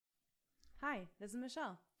Hi, this is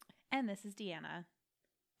Michelle. And this is Deanna.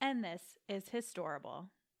 And this is Historable.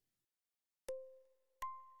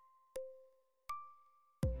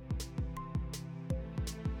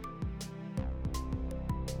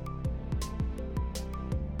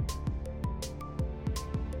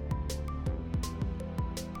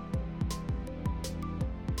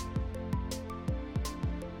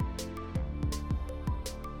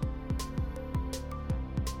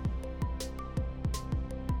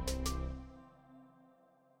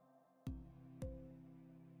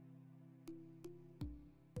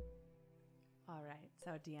 All right,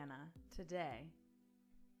 so Deanna, today,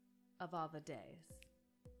 of all the days,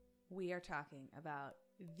 we are talking about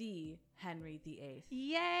the Henry VIII.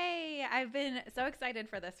 Yay! I've been so excited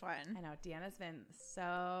for this one. I know, Deanna's been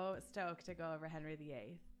so stoked to go over Henry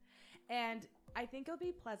VIII. And I think you'll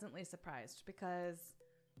be pleasantly surprised because,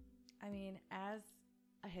 I mean, as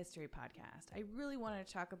a history podcast, I really want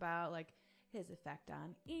to talk about, like, his effect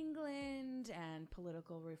on England and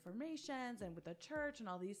political reformations and with the church and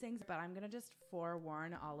all these things. But I'm going to just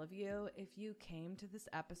forewarn all of you, if you came to this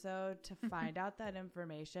episode to find out that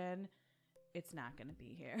information, it's not going to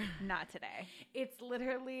be here. Not today. It's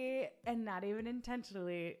literally, and not even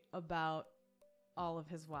intentionally, about all of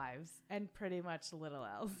his wives and pretty much little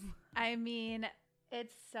else. I mean,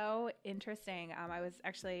 it's so interesting. I was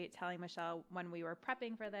actually telling Michelle when we were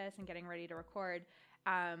prepping for this and getting ready to record,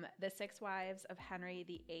 The Six Wives of Henry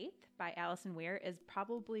VIII by Alison Weir is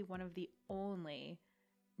probably one of the only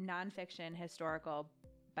nonfiction historical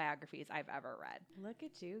biographies I've ever read. Look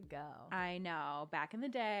at you go. I know. Back in the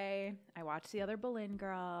day, I watched The Other Boleyn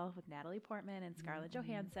Girl with Natalie Portman and Scarlett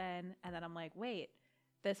Johansson. And then I'm like, wait,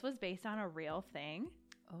 this was based on a real thing?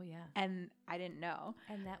 Oh, yeah. And I didn't know.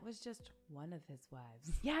 And that was just one of his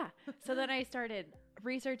wives. Yeah. So then I started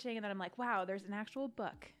researching and then I'm like, wow, there's an actual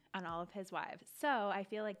book on all of his wives. So I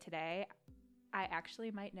feel like today I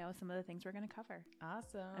actually might know some of the things we're going to cover.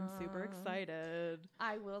 Awesome. I'm super excited.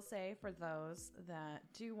 I will say, for those that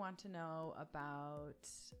do want to know about,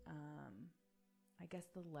 I guess,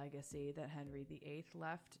 the legacy that Henry VIII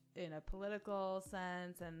left in a political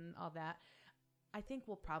sense and all that, I think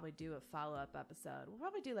we'll probably do a follow-up episode. We'll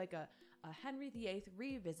probably do like a Henry VIII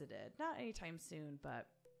revisited. Not anytime soon, but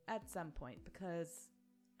at some point, because,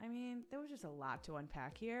 I mean, there was just a lot to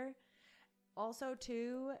unpack here. Also,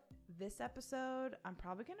 too, this episode, I'm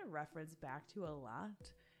probably going to reference back to a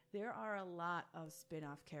lot. There are a lot of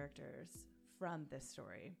spin-off characters from this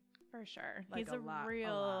story. For sure. Like He's a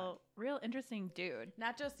real interesting dude.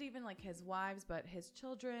 Not just even like his wives, but his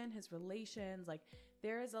children, his relations. Like,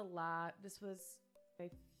 there is a lot. This was, I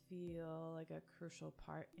feel, like a crucial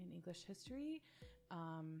part in English history.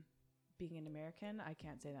 Being an American, I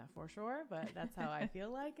can't say that for sure, but that's how I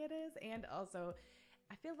feel like it is. And also,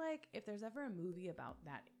 I feel like if there's ever a movie about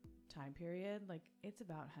that time period, like, it's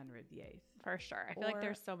about Henry VIII. For sure. I feel like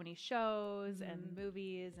there's so many shows and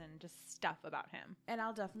movies and just stuff about him. And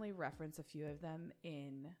I'll definitely reference a few of them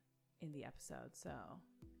in the episode. So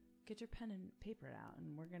get your pen and paper out,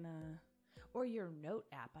 and we're gonna, or your note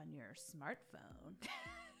app on your smartphone,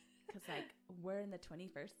 because like we're in the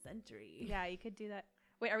 21st century. Yeah, you could do that.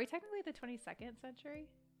 Wait, are we technically the 22nd century?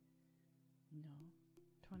 No,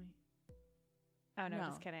 20. Oh no,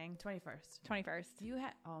 just kidding. 21st. 21st. You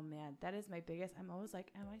had, oh man, that is my biggest. I'm always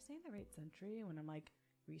like, am I saying the right century when I'm like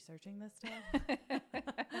researching this stuff?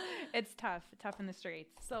 It's tough in the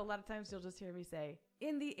streets. So a lot of times you'll just hear me say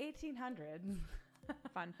in the 1800s.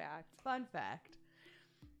 Fun fact. Fun fact.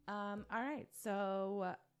 All right,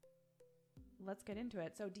 so let's get into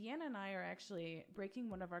it. So Deanna and I are actually breaking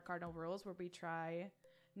one of our cardinal rules where we try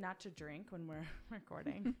not to drink when we're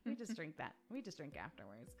recording. We just drink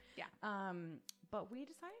afterwards. Yeah. But we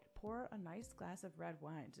decided to pour a nice glass of red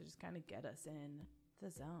wine to just kind of get us in the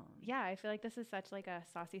zone. Yeah, I feel like this is such like a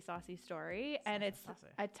saucy story, and it's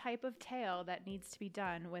a type of tale that needs to be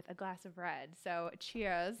done with a glass of red. So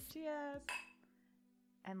cheers. Cheers.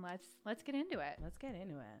 And let's get into it. Let's get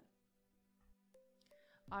into it.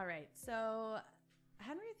 All right. So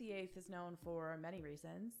Henry VIII is known for many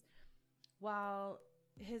reasons. While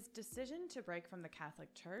his decision to break from the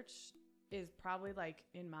Catholic Church is probably, like,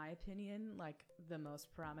 in my opinion, like the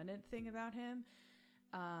most prominent thing about him.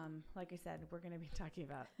 Like I said, we're going to be talking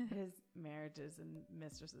about his marriages and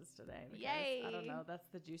mistresses today. Because, yay! I don't know. That's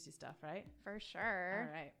the juicy stuff, right? For sure.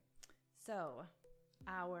 All right. So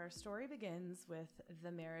our story begins with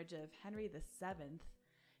the marriage of Henry VII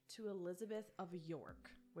to Elizabeth of York,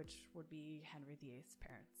 which would be Henry VIII's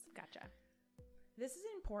parents. Gotcha. This is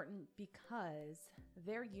important because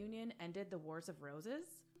their union ended the Wars of Roses.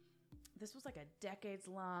 this was like a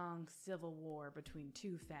decades-long civil war between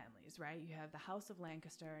two families, right? You have the House of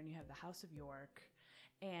Lancaster and you have the House of York,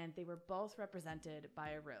 and they were both represented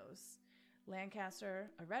by a rose. Lancaster,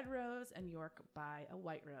 a red rose, and York by a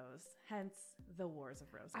white rose. Hence, the Wars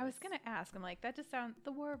of Roses. I was going to ask. I'm like, that just sounds,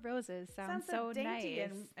 the War of Roses sounds so dainty nice.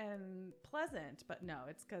 and pleasant, but no,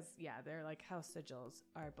 it's because, yeah, they're like house sigils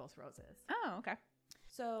are both roses. Oh, okay.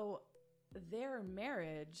 So their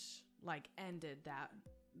marriage, like, ended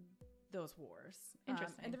those wars.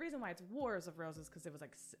 Interesting. And the reason why it's Wars of Roses, because it was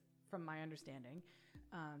like, from my understanding,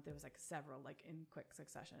 there was like several, like, in quick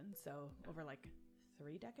succession. So over like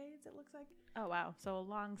 3 decades, it looks like. Oh, wow. So a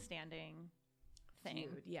long-standing thing.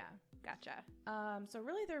 Feud, yeah. Gotcha. So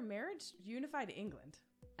really their marriage unified England.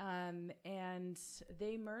 And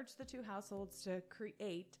they merged the two households to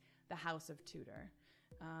create the House of Tudor.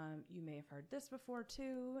 You may have heard this before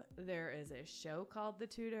too. There is a show called The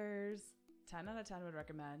Tudors. 10 out of 10 would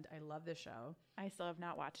recommend. I love this show. I still have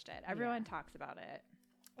not watched it. Everyone talks about it.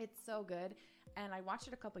 It's so good. And I watched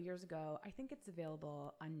it a couple years ago. I think it's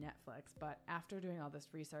available on Netflix. But after doing all this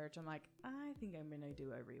research, I'm like, I think I'm going to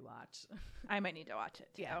do a rewatch. I might need to watch it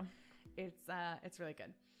too. Yeah. It's really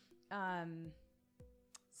good.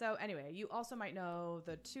 So anyway, you also might know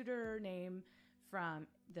the Tudor name from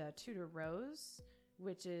the Tudor rose,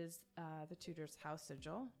 which is the Tudors house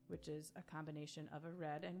sigil, which is a combination of a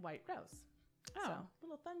red and white rose. Oh. So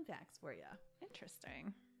little fun facts for you.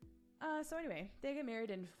 Interesting. So anyway, they get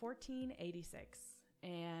married in 1486.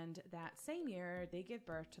 And that same year, they give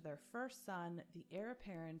birth to their first son, the heir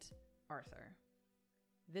apparent, Arthur.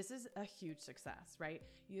 This is a huge success, right?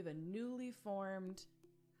 You have a newly formed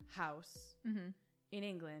house in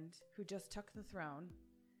England who just took the throne.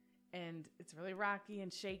 And it's really rocky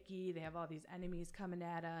and shaky. They have all these enemies coming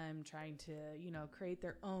at them, trying to, create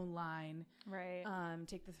their own line. Right.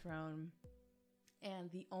 Take the throne.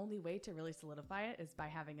 And the only way to really solidify it is by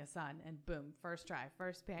having a son. And boom, first try,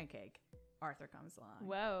 first pancake, Arthur comes along.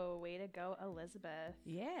 Whoa, way to go, Elizabeth.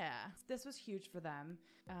 Yeah, this was huge for them.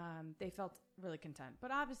 They felt really content.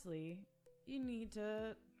 But obviously, you need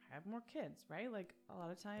to have more kids, right? Like, a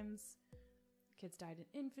lot of times, kids died in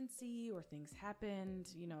infancy or things happened,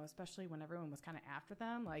 especially when everyone was kind of after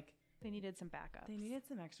them. Like, they needed some backups. They needed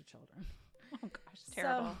some extra children. Oh, gosh,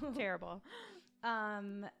 terrible, terrible.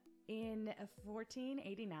 In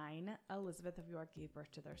 1489, Elizabeth of York gave birth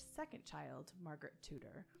to their second child, Margaret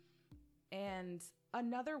Tudor. And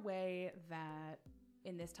another way that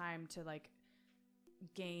in this time to like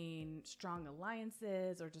gain strong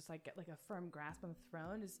alliances or just like get like a firm grasp on the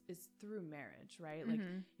throne is through marriage, right? Like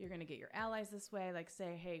you're going to get your allies this way, like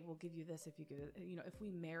say, hey, we'll give you this if you give it, if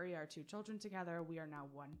we marry our two children together, we are now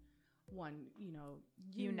one,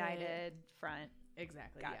 united front.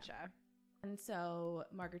 Exactly. Gotcha. Yeah. And so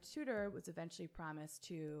Margaret Tudor was eventually promised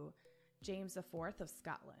to James IV of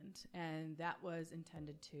Scotland, and that was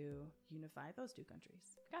intended to unify those two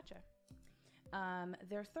countries. Gotcha.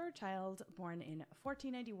 Their third child, born in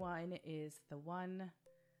 1491, is the one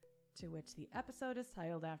to which the episode is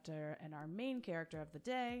titled after, and our main character of the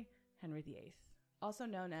day, Henry VIII, also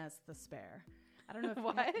known as the Spare. I don't know if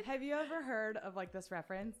What? Have you ever heard of like this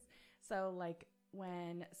reference? So like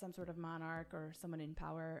when some sort of monarch or someone in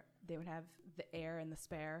power, they would have the heir and the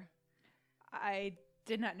spare. I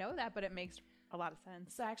did not know that, but it makes a lot of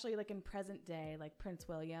sense. So actually, like in present day, like Prince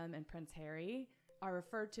William and Prince Harry are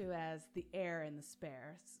referred to as the heir and the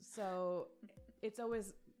spare. So it's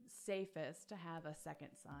always safest to have a second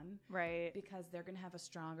son. Right. Because they're going to have a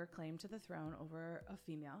stronger claim to the throne over a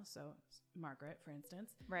female. So Margaret, for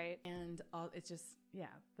instance. Right. And it's just,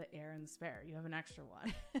 the heir and the spare. You have an extra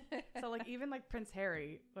one. So like even like Prince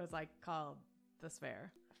Harry was like called the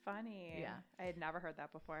spare. Funny. Yeah. I had never heard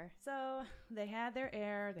that before. So they had their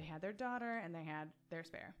heir, they had their daughter, and they had their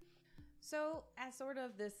spare. So as sort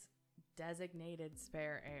of this designated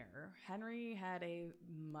spare heir, Henry had a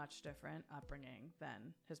much different upbringing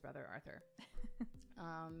than his brother Arthur.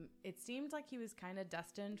 It seemed like he was kind of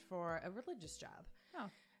destined for a religious job. Oh.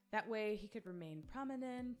 That way he could remain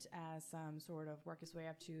prominent as some sort of work his way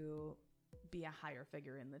up to be a higher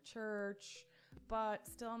figure in the church, but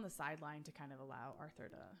still on the sideline to kind of allow Arthur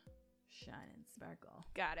to shine and sparkle.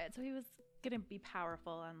 Got it. So he was going to be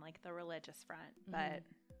powerful on like the religious front, but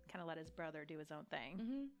kind of let his brother do his own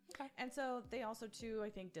thing. Okay. And so they also too, I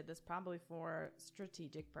think, did this probably for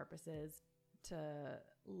strategic purposes to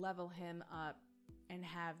level him up and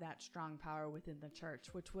have that strong power within the church,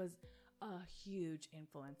 which was a huge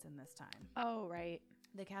influence in this time. Oh, right.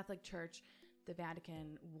 The Catholic Church, the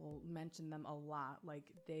Vatican will mention them a lot.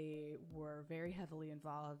 Like they were very heavily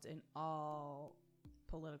involved in all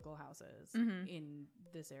political houses in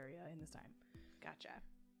this area, in this time. Gotcha.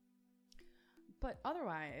 But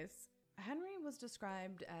otherwise, Henry was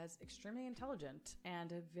described as extremely intelligent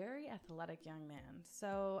and a very athletic young man.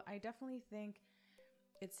 So I definitely think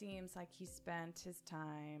it seems like he spent his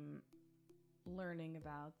time learning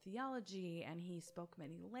about theology, and he spoke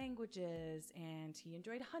many languages, and he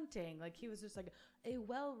enjoyed hunting. Like, he was just like a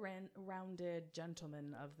well-rounded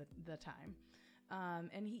gentleman of the time.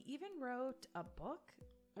 And he even wrote a book,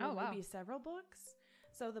 or maybe several books.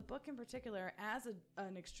 So the book in particular, as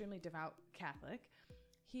an extremely devout Catholic,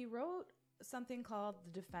 he wrote something called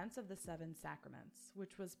The Defense of the Seven Sacraments,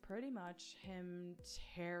 which was pretty much him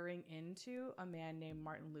tearing into a man named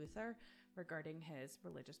Martin Luther regarding his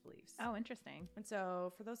religious beliefs. Oh, interesting. And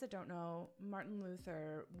so for those that don't know, Martin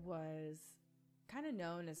Luther was kind of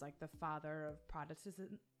known as like the father of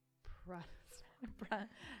Protestantism. I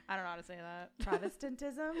don't know how to say that.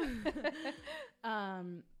 Protestantism.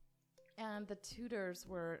 And the Tudors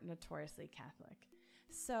were notoriously Catholic.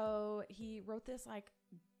 So he wrote this like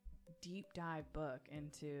deep dive book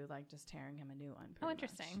into like just tearing him a new one. Oh,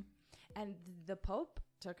 interesting. Much. And the Pope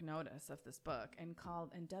took notice of this book and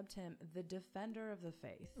dubbed him the Defender of the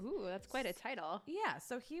Faith. Ooh, that's quite a title. Yeah,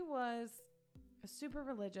 so he was super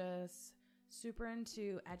religious, super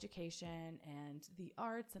into education and the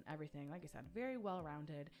arts and everything. Like I said, very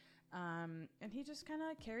well-rounded. And he just kind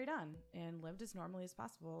of carried on and lived as normally as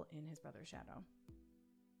possible in his brother's shadow.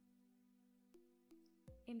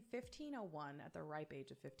 In 1501, at the ripe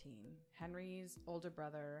age of 15, Henry's older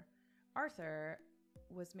brother, Arthur,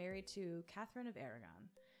 was married to Catherine of Aragon.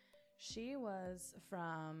 She was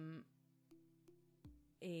from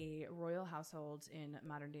a royal household in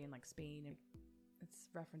modern day in like Spain. It's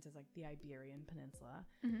references like the Iberian Peninsula.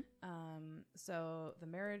 So the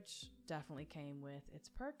marriage definitely came with its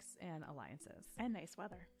perks and alliances. And nice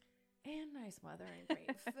weather. And nice weather and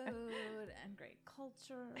great food and great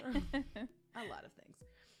culture. A lot of things.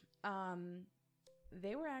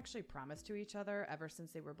 They were actually promised to each other ever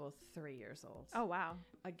since they were both 3 years old. Oh, wow.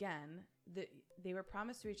 Again, they were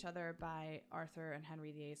promised to each other by Arthur and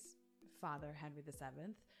Henry VIII's father, Henry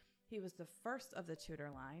VII. He was the first of the Tudor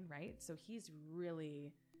line, right? So he's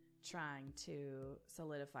really trying to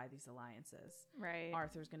solidify these alliances. Right.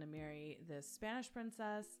 Arthur's going to marry this Spanish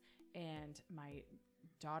princess, and my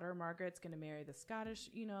daughter Margaret's going to marry the Scottish,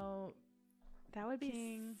 that would be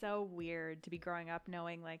king. So weird to be growing up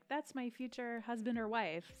knowing like that's my future husband or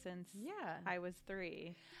wife since I was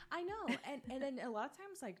 3. I know. And then a lot of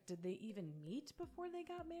times, like, did they even meet before they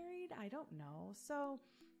got married? I don't know. So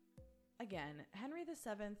again, Henry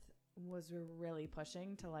VII was really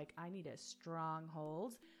pushing to like, I need a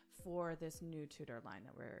stronghold for this new Tudor line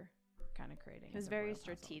that we're kind of creating. It was very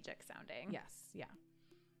strategic sounding. Yes. Yeah.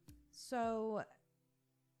 So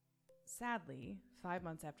sadly, 5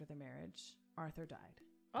 months after the marriage, Arthur died.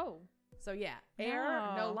 Oh. So yeah,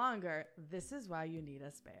 heir no longer. This is why you need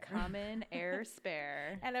a spare. Common heir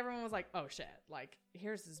spare. And everyone was like, oh shit, like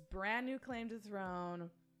here's this brand new claim to the throne.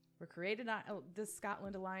 We're created this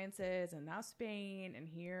Scotland alliances and now Spain, and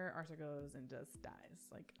here Arthur goes and just dies.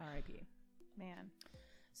 Like R.I.P. Man.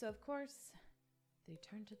 So of course they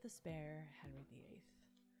turned to the spare, Henry VIII.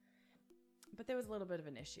 But there was a little bit of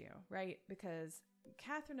an issue, right? Because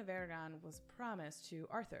Catherine of Aragon was promised to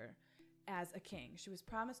Arthur as a king. She was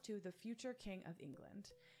promised to the future king of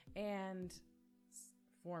England. And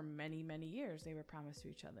for many, many years, they were promised to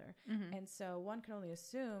each other. Mm-hmm. And so one can only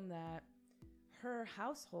assume that her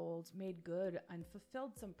household made good and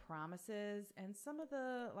fulfilled some promises and some of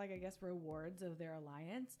the, like, I guess, rewards of their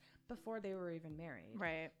alliance before they were even married.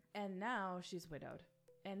 Right. And now she's widowed.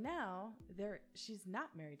 And now she's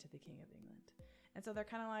not married to the king of England. And so they're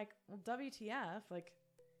kind of like, well, WTF, like,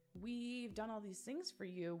 we've done all these things for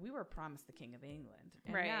you. We were promised the king of England.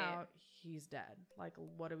 And now he's dead. Like,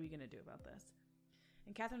 what are we going to do about this?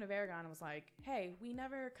 And Catherine of Aragon was like, hey, we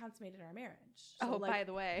never consummated our marriage. So, by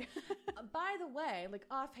the way. By the way, like,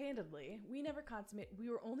 offhandedly, we never consummated. We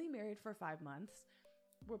were only married for 5 months.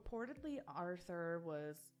 Reportedly, Arthur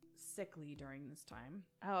was sickly during this time.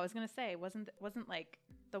 Oh, I was going to say, wasn't like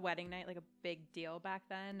the wedding night like a big deal back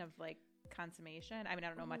then of like consummation? I mean, I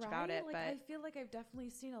don't know much about it, like, but I feel like I've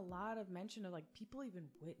definitely seen a lot of mention of like people even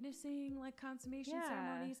witnessing like consummation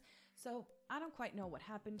ceremonies. So I don't quite know what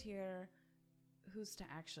happened here. Who's to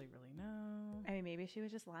actually really know? I mean, maybe she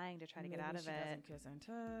was just lying to try to get out of it. Doesn't kiss and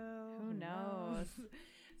tell. Who knows?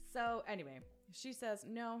 So anyway, she says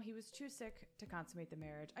no, he was too sick to consummate the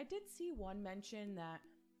marriage. I did see one mention that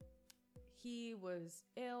he was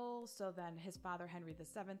ill, so then his father Henry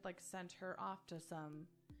VII like sent her off to some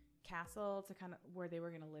castle to kind of where they were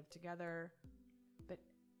going to live together, but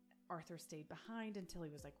Arthur stayed behind until he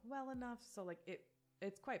was like well enough. So like it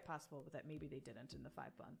it's quite possible that maybe they didn't in the 5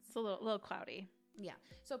 months. It's a little cloudy. Yeah.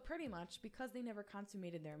 So pretty much because they never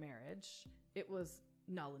consummated their marriage, it was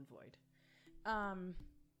null and void.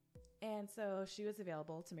 And so she was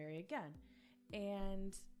available to marry again.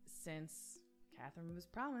 And since Catherine was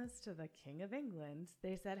promised to the King of England,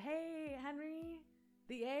 they said, hey, Henry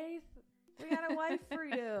VIII, we got a wife for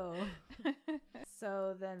you.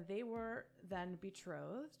 So then they were then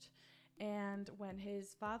betrothed. And when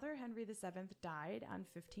his father, Henry VII, died in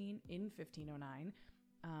 1509,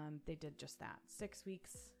 they did just that. 6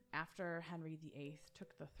 weeks after Henry VIII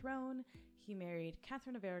took the throne, he married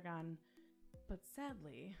Catherine of Aragon, but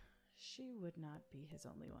sadly, she would not be his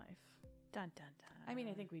only wife. Dun, dun, dun. I mean,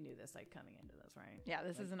 I think we knew this, like, coming into this, right? Yeah,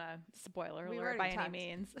 this isn't a spoiler We've alert already by any talked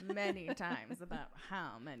means. many times about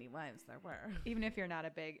how many wives there were. Even if you're not a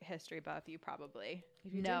big history buff, you probably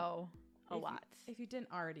If you know a If lot. If you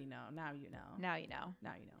didn't already know, now you know. Now you know.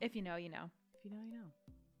 Now you know. If you know, you know. If you know, you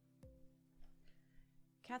know.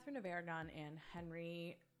 Catherine of Aragon and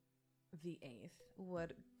Henry VIII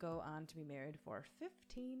would go on to be married for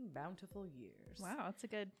 15 bountiful years. Wow, that's a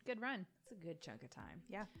good run. It's a good chunk of time.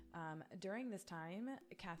 Yeah. During this time,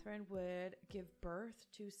 Catherine would give birth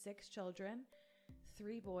to 6 children,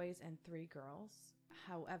 3 boys and 3 girls.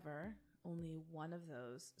 However, only one of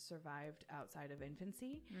those survived outside of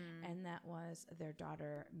infancy, and that was their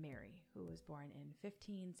daughter Mary, who was born in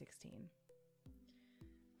 1516.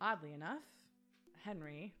 Oddly enough,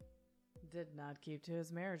 Henry did not keep to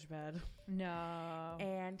his marriage bed. No.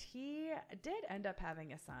 And he did end up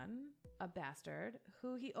having a son, a bastard,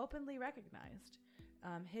 who he openly recognized.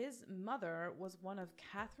 His mother was one of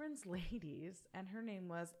Catherine's ladies, and her name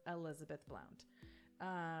was Elizabeth Blount.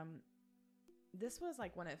 This was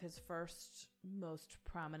like one of his first most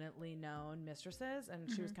prominently known mistresses, and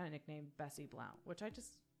she was kind of nicknamed Bessie Blount, which that's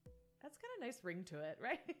got a nice ring to it,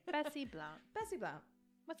 right? Bessie Blount. Bessie Blount.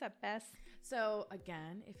 What's up, Bess? So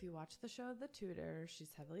again, if you watch the show The Tudor,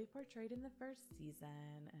 she's heavily portrayed in the first season,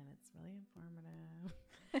 and it's really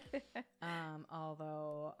informative.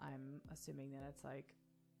 Although I'm assuming that it's like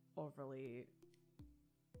overly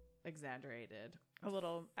exaggerated, A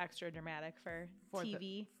little extra dramatic for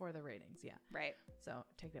TV. for the ratings, yeah. Right. So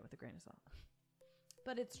take that with a grain of salt.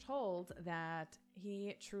 But it's told that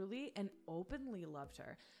he truly and openly loved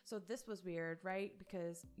her. So this was weird, right?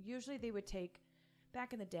 Because usually they would take,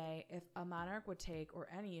 back in the day, if a monarch would take, or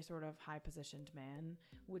any sort of high positioned man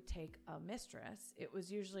would take a mistress, it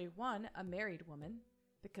was usually one, a married woman,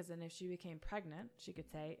 because then if she became pregnant, she could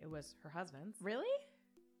say it was her husband's. Really?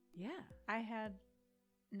 Yeah. I had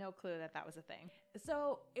no clue that was a thing.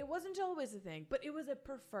 So it wasn't always a thing, but it was a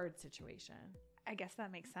preferred situation. I guess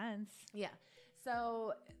that makes sense. Yeah.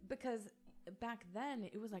 So, because back then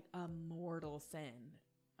it was like a mortal sin.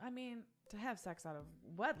 I mean, to have sex out of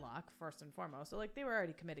wedlock, first and foremost. So, like, they were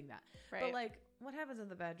already committing that. Right. But, like, what happens in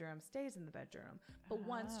the bedroom stays in the bedroom. But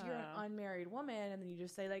once you're an unmarried woman and then you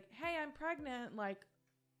just say, like, hey, I'm pregnant, like,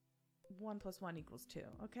 1 + 1 = 2.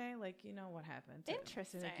 Okay? Like, you know what happened to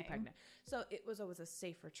Interesting. make you pregnant. So, it was always a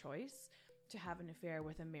safer choice to have an affair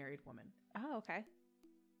with a married woman. Oh, okay.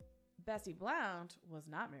 Bessie Blount was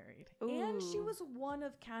not married. And she Ooh. was one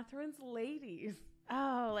of Catherine's ladies.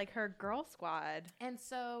 Oh, like her girl squad. And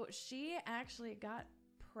so she actually got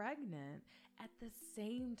pregnant at the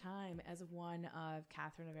same time as one of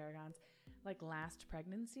Catherine of Aragon's like last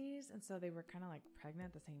pregnancies. And so they were kind of like pregnant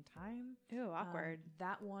at the same time. Ooh, awkward.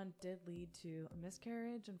 That one did lead to a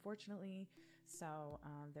miscarriage, unfortunately. So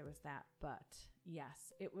there was that. But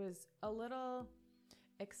yes, it was a little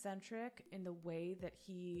eccentric in the way that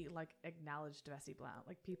he like acknowledged Bessie Blount.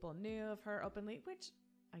 Like people knew of her openly, which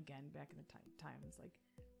again, back in the times, like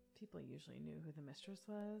people usually knew who the mistress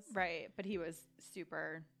was. Right. But he was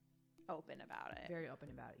super open about it. Very open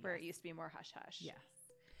about it. Where yes. it used to be more hush hush. Yes.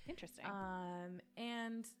 Interesting.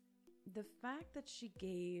 And the fact that she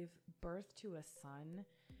gave birth to a son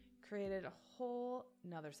created a whole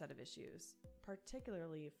nother set of issues,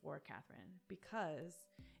 particularly for Catherine, because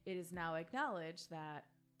it is now acknowledged that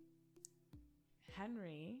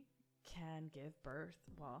Henry can give birth,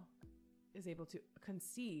 is able to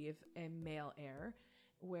conceive a male heir,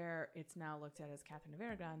 where it's now looked at as Catherine of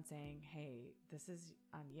Aragon saying, hey, this is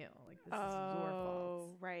on you. Like, this is your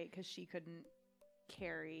fault. Right, because she couldn't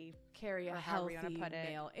carry a healthy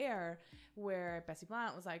male heir, where Bessie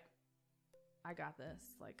Blount was like, I got this.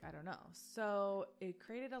 Like, I don't know. So it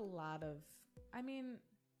created a lot of, I mean,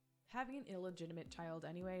 having an illegitimate child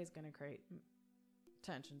anyway is going to create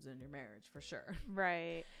tensions in your marriage for sure.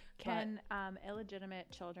 Right. Can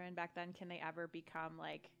illegitimate children back then, can they ever become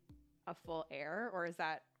like a full heir, or is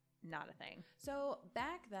that not a thing? So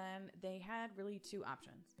back then they had really 2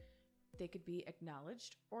 options. they could be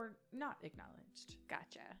acknowledged or not acknowledged.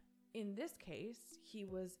 Gotcha. In this case, he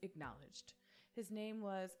was acknowledged. His name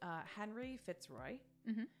was Henry Fitzroy.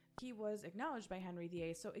 Mm-hmm. He was acknowledged by Henry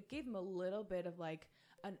VIII, so it gave him a little bit of like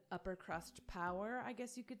an upper crust power, I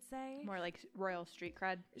guess you could say. More like royal street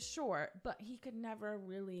cred. Sure, but he could never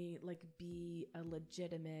really like be a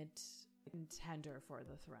legitimate contender for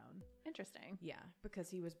the throne. Interesting. Yeah,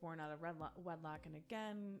 because he was born out of wedlock, and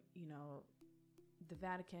again, you know, the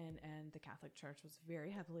Vatican and the Catholic Church was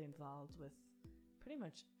very heavily involved with pretty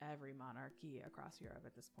much every monarchy across Europe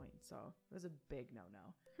at this point, so it was a big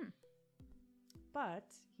no-no.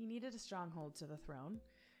 But he needed a stronghold to the throne,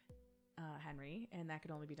 Henry, and that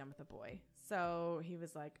could only be done with a boy. So he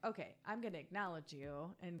was like, okay, I'm going to acknowledge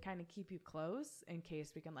you and kind of keep you close in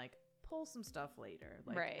case we can like pull some stuff later.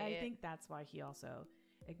 Like, right. I think that's why he also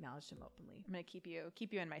acknowledged him openly. I'm going to keep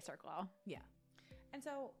you in my circle. Yeah. And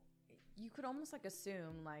so you could almost like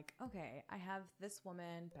assume like, okay, I have this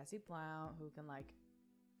woman, Bessie Blount, who can like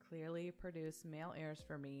clearly produce male heirs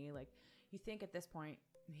for me. Like you think at this point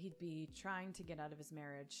he'd be trying to get out of his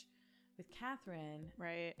marriage with Catherine,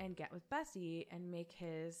 right, and get with Bessie and make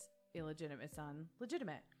his illegitimate son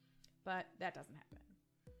legitimate. But that doesn't happen.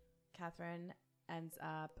 Catherine ends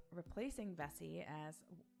up replacing Bessie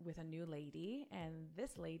with a new lady, and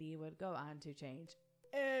this lady would go on to change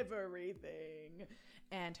everything.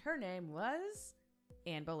 And her name was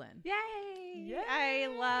Anne Boleyn. Yay!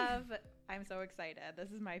 I'm so excited.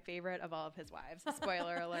 This is my favorite of all of his wives.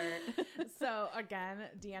 Spoiler alert. So again,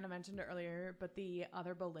 Deanna mentioned it earlier, but the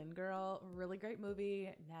other Boleyn Girl, really great movie.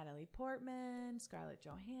 Natalie Portman, Scarlett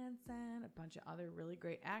Johansson, a bunch of other really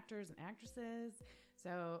great actors and actresses.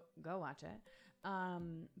 So go watch it.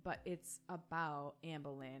 But it's about Anne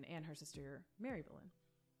Boleyn and her sister Mary Boleyn.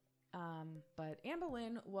 But Anne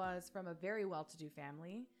Boleyn was from a very well-to-do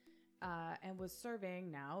family and was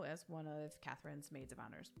serving now as one of Catherine's maids of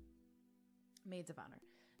honor.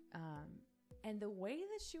 And the way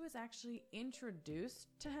that she was actually introduced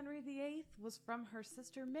to Henry VIII was from her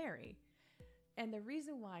sister Mary. And the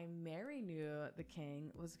reason why Mary knew the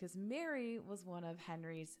king was because Mary was one of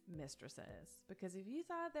Henry's mistresses. Because if you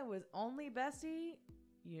thought that was only Bessie,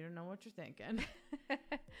 you don't know what you're thinking.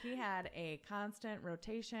 He had a constant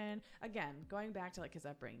rotation. Again, going back to like his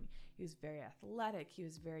upbringing, he was very athletic. He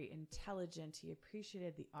was very intelligent. He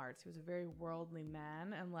appreciated the arts. He was a very worldly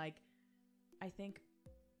man. And like, I think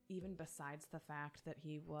even besides the fact that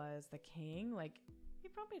he was the king, like he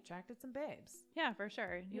probably attracted some babes. Yeah, for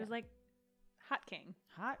sure. He was like hot king.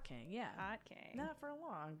 Hot king, yeah. Hot king. Not for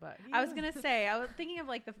long, but I was gonna say, I was thinking of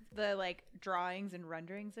like the like drawings and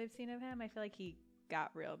renderings I've seen of him. I feel like he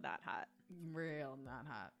got real not hot. Real not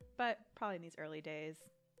hot. But probably in these early days.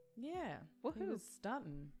 Yeah. Woohoo. He was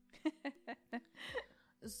stunting.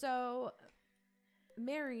 So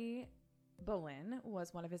Mary Boleyn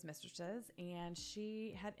was one of his mistresses, and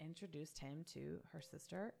she had introduced him to her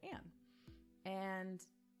sister Anne. And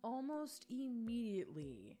almost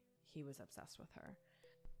immediately, he was obsessed with her.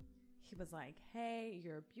 He was like, hey,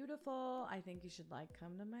 you're beautiful. I think you should like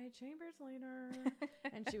come to my chambers later.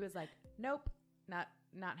 And she was like, nope, not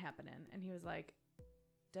happening. And he was like,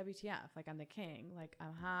 WTF? Like, I'm the king. Like,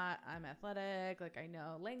 I'm hot. I'm athletic. Like, I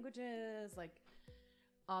know languages. Like,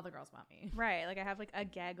 all the girls want me. Right. Like I have like a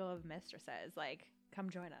gaggle of mistresses. Like, come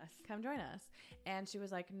join us. Come join us. And she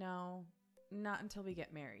was like, no, not until we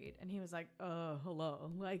get married. And he was like, oh, hello.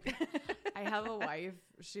 Like, I have a wife.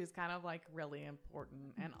 She's kind of like really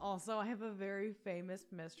important. And also I have a very famous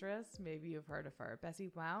mistress. Maybe you've heard of her. Bessie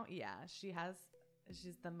Blount. Yeah, she's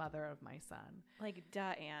the mother of my son. Like,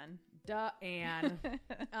 duh, Anne. Duh, Anne.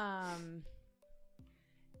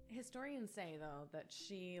 Historians say, though, that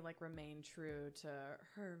she like remained true to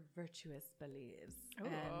her virtuous beliefs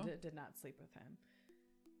and did not sleep with him.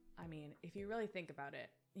 I mean, if you really think about it,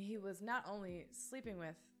 he was not only sleeping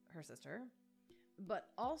with her sister, but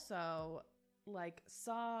also like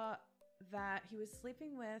saw that he was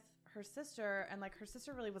sleeping with her sister, and like her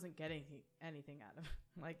sister really wasn't getting anything out of him,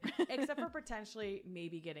 like except for potentially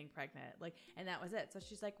maybe getting pregnant, like, and that was it. So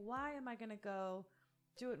she's like, why am I gonna go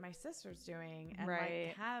do what my sister's doing and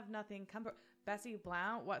like have nothing come? Bessie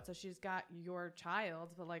Blount, what? So she's got your child,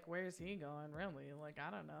 but like, where's he going? Really? Like,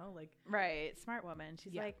 I don't know. Like, right, smart woman.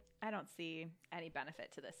 She's like, I don't see any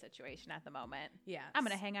benefit to this situation at the moment. Yeah, I'm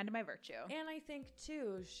gonna hang on to my virtue. And I think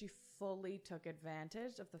too, she fully took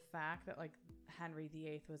advantage of the fact that like Henry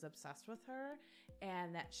VIII was obsessed with her,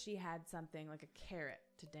 and that she had something like a carrot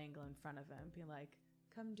to dangle in front of him, be like,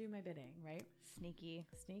 come do my bidding, right? Sneaky.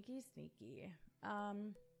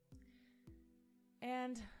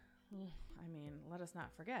 And I mean, let us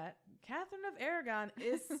not forget, Catherine of Aragon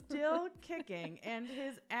is still kicking and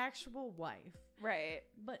his actual wife. Right.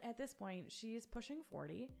 But at this point, she's pushing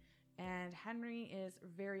 40, and Henry is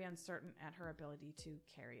very uncertain at her ability to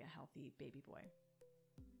carry a healthy baby boy.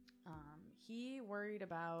 He worried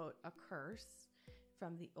about a curse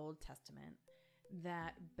from the Old Testament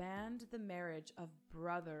that banned the marriage of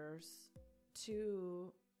brothers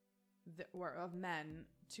or of men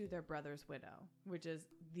to their brother's widow, which is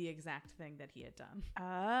the exact thing that he had done.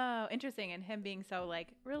 Oh, interesting. And him being so like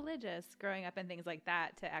religious growing up and things like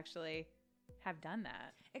that to actually have done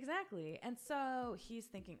that. Exactly. And so he's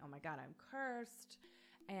thinking, oh my God, I'm cursed.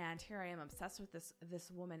 And here I am obsessed with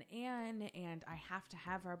this woman, Anne, and I have to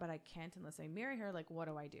have her, but I can't unless I marry her. Like, what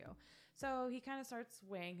do I do? So he kind of starts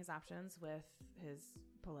weighing his options with his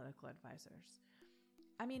political advisors.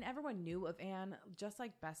 I mean, everyone knew of Anne. Just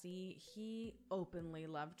like Bessie, he openly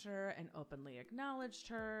loved her and openly acknowledged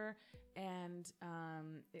her. And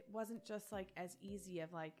it wasn't just like as easy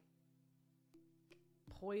of like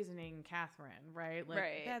poisoning Catherine, right? Like,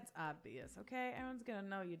 right. That's obvious, okay? Everyone's going to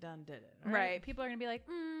know you done did it, right? People are going to be like,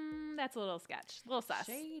 that's a little sketch. A little sus.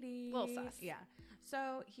 Shady. A little sus. Yeah.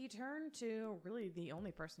 So he turned to really the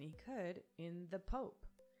only person he could in the Pope.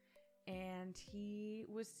 And he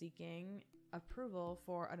was seeking approval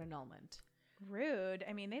for an annulment. Rude.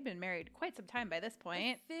 I mean, they've been married quite some time by this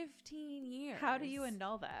point. 15 years. How do you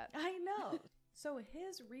annul that? I know. So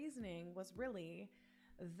his reasoning was really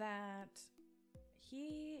that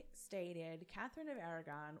he stated Catherine of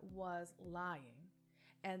Aragon was lying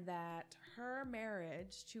and that her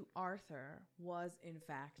marriage to Arthur was in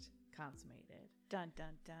fact consummated. Dun,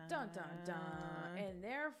 dun, dun. Dun, dun, dun. And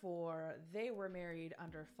therefore, they were married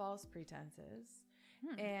under false pretenses.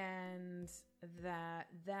 And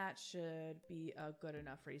that should be a good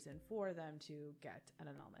enough reason for them to get an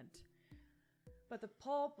annulment. But the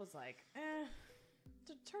Pope was like,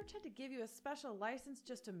 the church had to give you a special license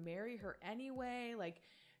just to marry her anyway. Like,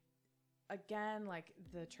 again, like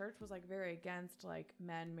the church was like very against like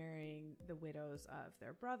men marrying the widows of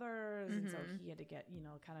their brothers. And so he had to get,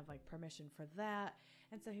 kind of like permission for that.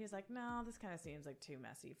 And so he was like, no, this kind of seems like too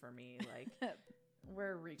messy for me. Like,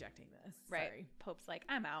 we're rejecting this. Right. Sorry. Pope's like,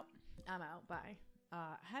 I'm out. Bye.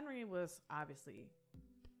 Henry was obviously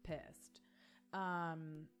pissed.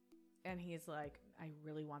 And he's like, I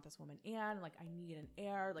really want this woman Anne. Like, I need an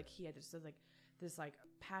heir. Like, he had this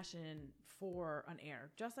passion for an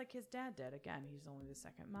heir, just like his dad did. Again, he's only the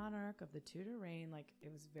second monarch of the Tudor reign. Like,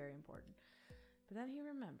 it was very important. But then he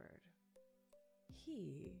remembered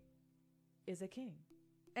he is a king.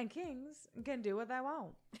 And kings can do what they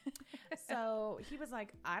want. So he was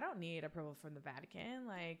like, I don't need approval from the Vatican.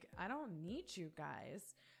 Like, I don't need you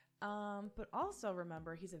guys. But also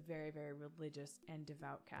remember, he's a very, very religious and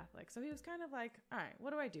devout Catholic. So he was kind of like, all right,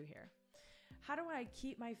 what do I do here? How do I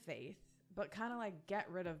keep my faith, but kind of like get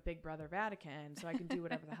rid of Big Brother Vatican so I can do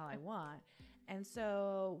whatever the hell I want? And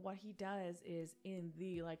so what he does is, in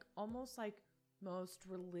the like almost like most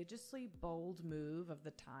religiously bold move of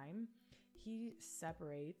the time, he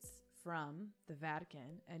separates from the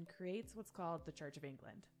Vatican and creates what's called the Church of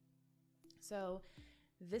England. So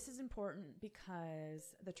this is important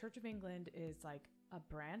because the Church of England is like a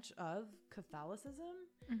branch of Catholicism,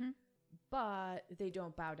 but they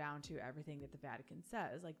don't bow down to everything that the Vatican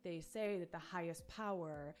says. Like, they say that the highest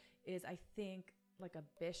power is, I think, like a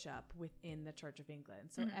bishop within the Church of England.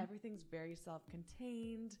 So everything's very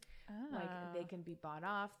self-contained. Oh. Like, they can be bought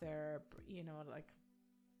off. They're, like,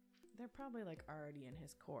 they're probably like already in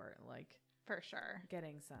his court, like, for sure,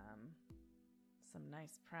 getting some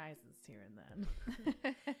nice prizes here and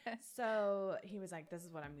then. So he was like, this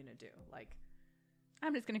is what I'm gonna do. Like,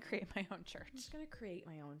 I'm just gonna create my own church. I'm just gonna create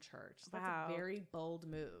my own church. So wow. That's a very bold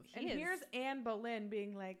move. Here's Anne Boleyn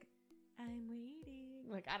being like, I'm waiting.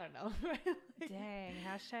 Like, I don't know. Like, dang,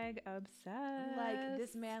 hashtag obsessed. Like,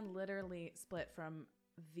 this man literally split from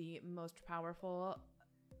the most powerful,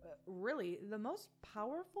 really the most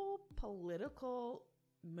powerful political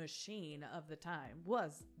machine of the time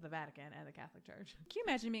was the Vatican and the Catholic Church. Can you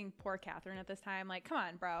imagine being poor Catherine at this time? Like, come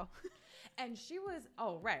on, bro. And she was,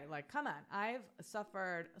 like, come on. I've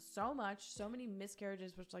suffered so much, so many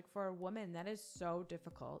miscarriages, which, like, for a woman, that is so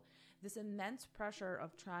difficult. This immense pressure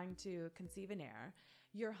of trying to conceive an heir.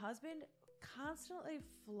 Your husband constantly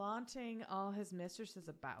flaunting all his mistresses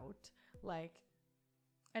about, like.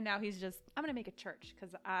 And now he's just, I'm going to make a church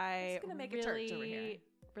because I gonna make a church over here.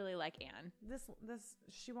 Really like Anne. This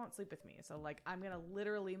she won't sleep with me, so like I'm gonna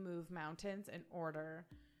literally move mountains in order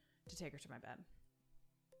to take her to my bed.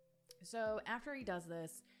 So after he does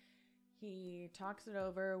this, he talks it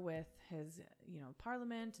over with his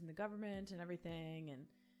parliament and the government and everything, and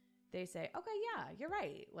they say, okay, yeah, you're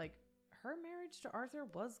right. Like, her marriage to Arthur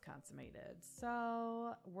was consummated,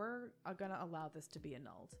 so we're going to allow this to be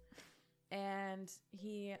annulled. And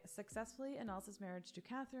he successfully annuls his marriage to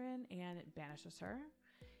Catherine and banishes her.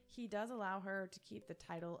 He does allow her to keep the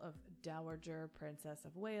title of Dowager Princess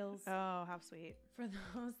of Wales. Oh, how sweet. For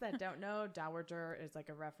those that don't know, Dowager is like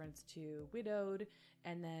a reference to widowed.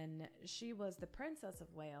 And then she was the Princess of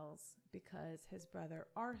Wales because his brother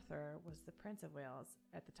Arthur was the Prince of Wales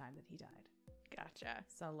at the time that he died. Gotcha.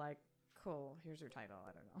 So like, cool, here's your title.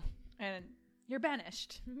 I don't know. And you're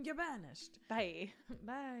banished. You're banished. Bye.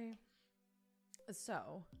 Bye.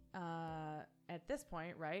 So, at this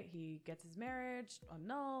point, right, he gets his marriage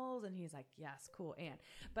annulled, and he's like, yes, cool, and.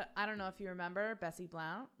 But I don't know if you remember Bessie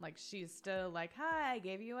Blount. Like, she's still like, hi, I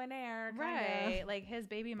gave you an heir. Right. Like, his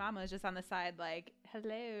baby mama is just on the side like,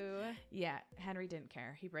 hello. Yeah, Henry didn't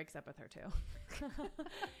care. He breaks up with her, too.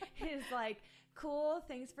 He's like, cool,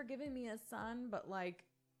 thanks for giving me a son, but, like,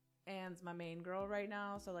 Anne's my main girl right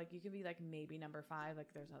now, so, like, you can be, like, maybe number 5. Like,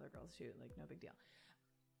 there's other girls, too. Like, no big deal.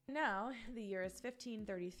 Now, the year is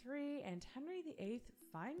 1533, and Henry VIII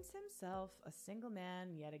finds himself a single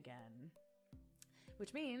man yet again,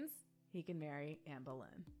 which means he can marry Anne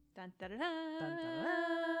Boleyn. Dun, dun, dun, Dun, dun. dun,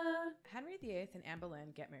 dun. Henry VIII and Anne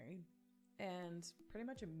Boleyn get married, and pretty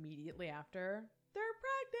much immediately after, they're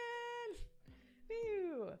pregnant!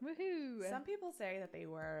 Woo! Woohoo. Some people say that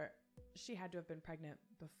she had to have been pregnant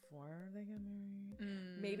before they got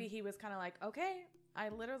married. Maybe he was kind of like, okay, I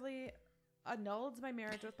literally annulled my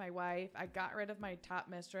marriage with my wife. I got rid of my top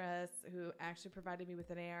mistress who actually provided me with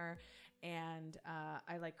an heir, and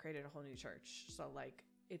I like created a whole new church. So like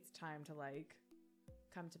it's time to like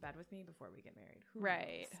come to bed with me before we get married. Who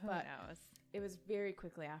Right. knows? Who But knows? it was very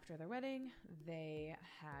quickly after their wedding. They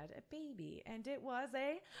had a baby, and it was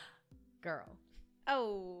a girl.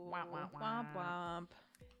 Oh. Womp, womp, Womp womp. womp.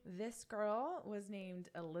 This girl was named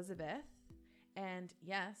Elizabeth, and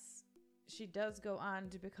yes, she does go on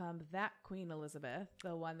to become that Queen Elizabeth,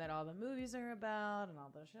 the one that all the movies are about and all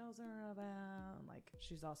the shows are about. Like,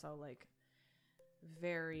 she's also like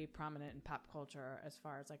very prominent in pop culture as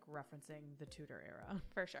far as like referencing the Tudor era.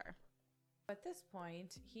 For sure. At this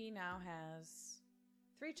point, he now has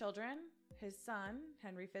 3 children. His son,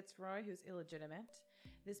 Henry Fitzroy, who's illegitimate.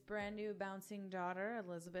 This brand new bouncing daughter,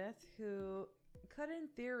 Elizabeth, who could in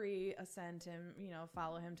theory ascend him,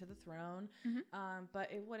 follow him to the throne,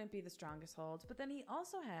 but it wouldn't be the strongest hold. But then he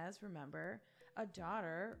also has, remember, a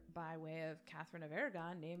daughter by way of Catherine of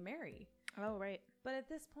Aragon named Mary. Oh, right. But at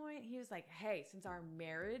this point, he was like, hey, since our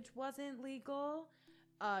marriage wasn't legal,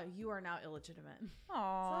 you are now illegitimate.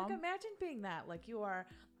 Aww. So like imagine being that. Like you are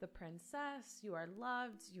the princess, you are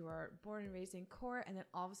loved, you are born and raised in court, and then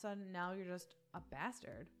all of a sudden now you're just a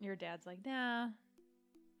bastard. Your dad's like, nah.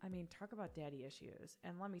 I mean, talk about daddy issues.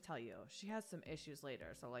 And let me tell you, she has some issues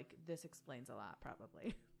later. So, like, this explains a lot,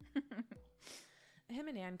 probably. Him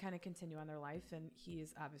and Anne kind of continue on their life, and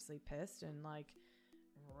he's obviously pissed and, like,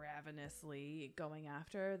 ravenously going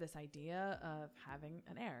after this idea of having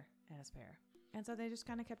an heir and a spare. And so they just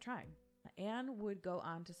kind of kept trying. Anne would go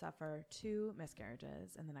on to suffer 2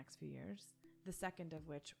 miscarriages in the next few years, the second of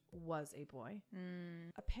which was a boy.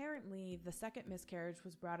 Apparently, the second miscarriage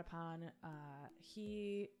was brought upon,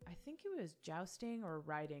 I think he was jousting or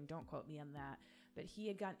riding, don't quote me on that, but he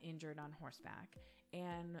had gotten injured on horseback,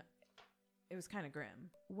 and it was kind of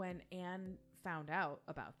grim. When Anne found out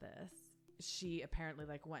about this, she apparently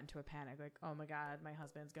like went into a panic, like, oh my God, my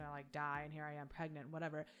husband's gonna like die, and here I am pregnant,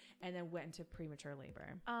 whatever, and then went into premature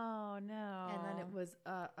labor. Oh, no. And then it was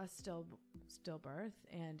a stillbirth,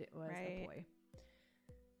 and it was a boy.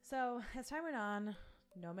 So as time went on,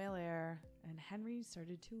 no male heir, and Henry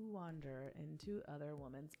started to wander into other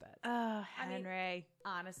women's beds. Oh, I mean, Henry.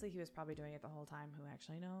 honestly, he was probably doing it the whole time. Who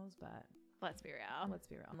actually knows? But Let's be real. let's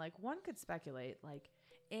be real. Like, one could speculate, like,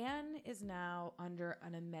 Anne is now under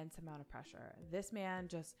an immense amount of pressure. This man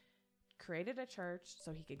just created a church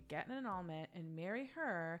so he could get an annulment and marry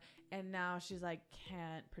her, and now she's like,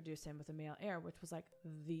 can't produce him with a male heir, which was like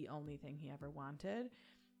the only thing he ever wanted.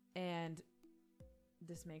 And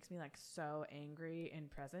this makes me like so angry in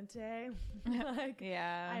present day. Like,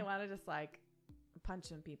 yeah. I want to just like punch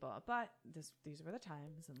some people, but these were the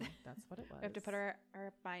times, and like, that's what it was. We have to put our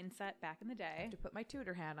mindset back in the I day. have to put my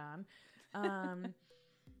Tudor hat on.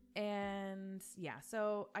 And yeah,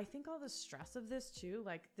 so I think all the stress of this too,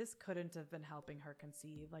 like this couldn't have been helping her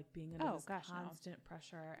conceive, like being under this constant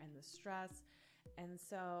pressure and the stress. And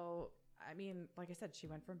so, I mean, like I said, she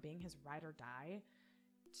went from being his ride or die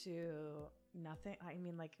to nothing. I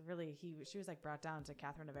mean, like really, she was like brought down to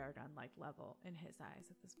Catherine of Aragon like level in his eyes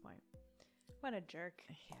at this point. What a jerk.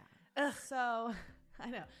 Yeah. Ugh. So I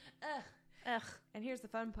know. Ugh. Ugh. And here's the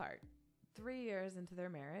fun part. 3 years into their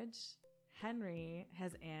marriage, Henry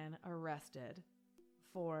has Anne arrested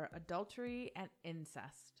for adultery and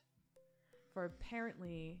incest for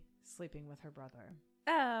apparently sleeping with her brother.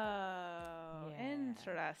 Oh, Yeah.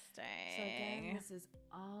 interesting. So again, this is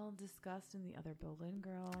all discussed in The Other Boleyn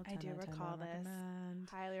Girl. I do 10 out of 10 recall I this. recommend.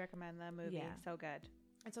 Highly recommend the movie. Yeah. So good.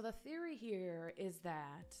 And so the theory here is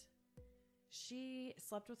that she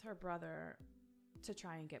slept with her brother to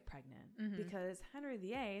try and get pregnant because Henry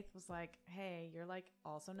VIII was like, hey, you're like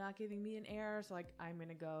also not giving me an heir, so like I'm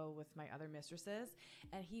gonna go with my other mistresses,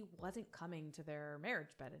 and he wasn't coming to their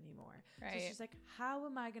marriage bed anymore. Right. So she's like, how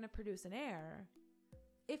am I gonna produce an heir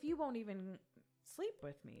if you won't even sleep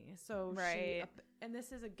with me? So Right. and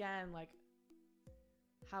this is again like,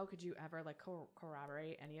 how could you ever like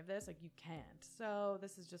corroborate any of this? Like you can't. So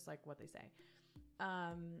this is just like what they say.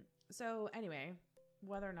 So anyway,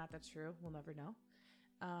 whether or not that's true, we'll never know.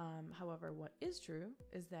 However, what is true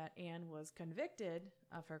is that Anne was convicted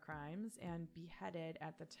of her crimes and beheaded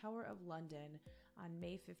at the Tower of London on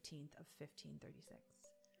May 15th of 1536.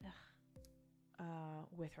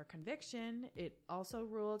 With her conviction, it also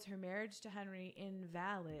ruled her marriage to Henry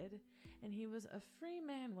invalid, and he was a free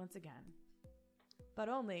man once again, but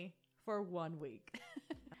only for 1 week.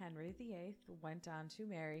 Henry VIII went on to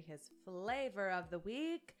marry his flavor of the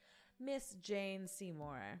week, Miss Jane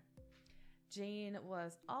Seymour. Jane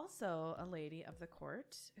was also a lady of the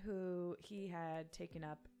court who he had taken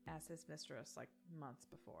up as his mistress like months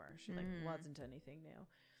before. She wasn't anything new.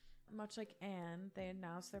 Much like Anne, they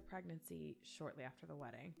announced their pregnancy shortly after the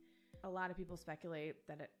wedding. A lot of people speculate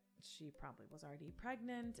that she probably was already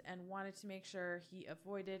pregnant and wanted to make sure he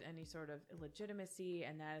avoided any sort of illegitimacy,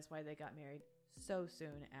 and that is why they got married so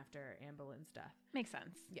soon after Anne Boleyn's death. Makes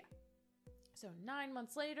sense. Yeah. So 9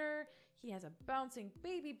 months later, he has a bouncing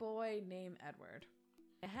baby boy named Edward.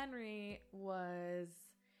 Henry was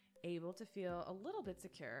able to feel a little bit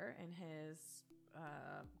secure in his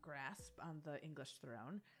grasp on the English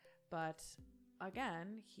throne, but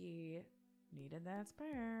again, he needed that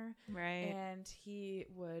spare. Right. And he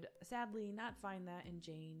would sadly not find that in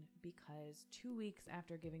Jane because 2 weeks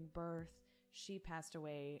after giving birth, she passed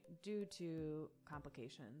away due to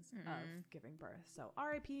complications of giving birth. So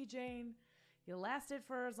R.I.P. Jane. You lasted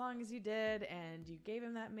for as long as you did, and you gave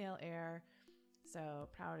him that male heir. So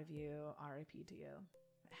proud of you. R.I.P. to you.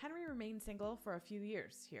 Henry remained single for a few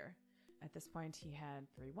years here. At this point, he had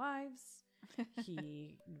 3 wives.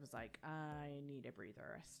 He was like, I need a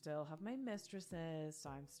breather. I still have my mistresses, so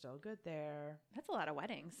I'm still good there. That's a lot of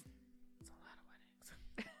weddings. It's a lot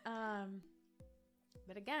of weddings.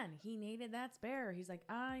 But again, he needed that spare. He's like,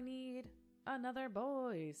 I need another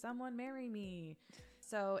boy. Someone marry me.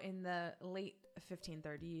 So in the late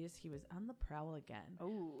 1530s, he was on the prowl again.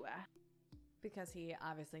 Oh. Because he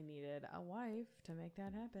obviously needed a wife to make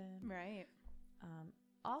that happen. Right.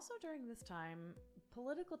 Also during this time,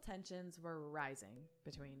 political tensions were rising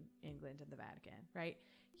between England and the Vatican, right?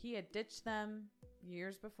 He had ditched them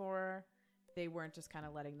years before. They weren't just kind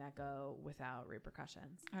of letting that go without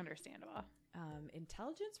repercussions. Understandable.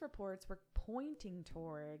 Intelligence reports were pointing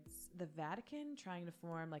towards the Vatican trying to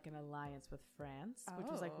form like an alliance with France, which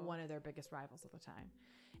was like one of their biggest rivals at the time.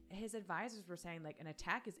 His advisors were saying like an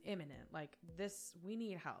attack is imminent. Like this, we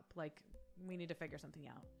need help. Like we need to figure something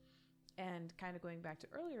out. And kind of going back to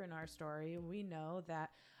earlier in our story, we know that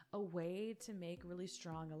a way to make really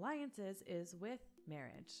strong alliances is with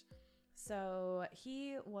marriage. So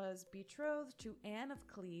he was betrothed to Anne of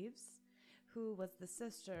Cleves, who was the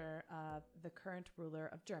sister of the current ruler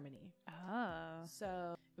of Germany. Oh.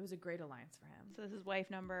 So it was a great alliance for him. So this is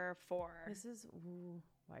wife number 4. This is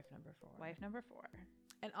wife number 4. Wife number 4.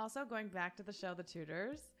 And also going back to the show The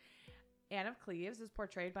Tudors, Anne of Cleves is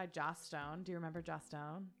portrayed by Joss Stone. Do you remember Joss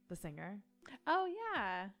Stone, the singer? Oh,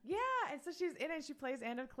 yeah. Yeah, and so she's in it. She plays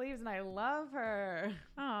Anne of Cleves, and I love her.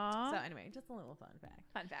 Aww. So anyway, just a little fun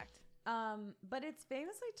fact. Fun fact. But it's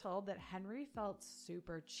famously told that Henry felt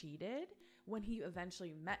super cheated when he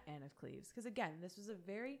eventually met Anne of Cleves. Because again, this was a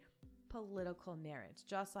very political marriage,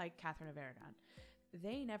 just like Catherine of Aragon.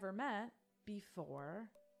 They never met before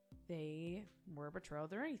they were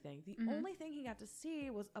betrothed or anything. The only thing he got to see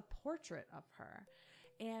was a portrait of her.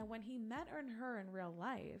 And when he met her in real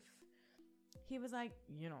life, he was like,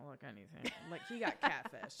 you don't look anything. Like, he got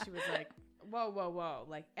catfish. She was like, whoa, whoa, whoa.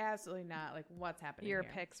 Like, absolutely not. Like, what's happening Your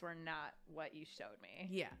here? pics were not what you showed me.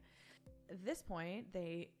 Yeah. at this point,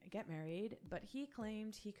 they get married, but he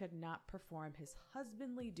claimed he could not perform his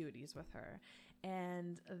husbandly duties with her.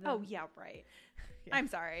 And oh, yeah, right. Yeah. I'm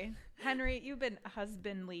sorry. Henry, you've been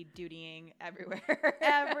husbandly dutying everywhere.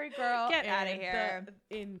 Every girl get out of here.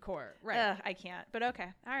 In court. Right. I can't. But okay.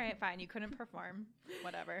 All right, fine. You couldn't perform.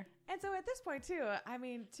 Whatever. And so at this point, too, I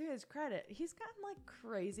mean, to his credit, he's gotten like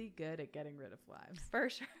crazy good at getting rid of wives. For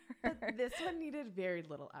sure. But this one needed very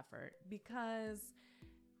little effort because,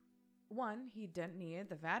 one, he didn't need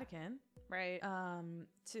the Vatican, right,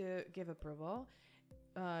 to give approval.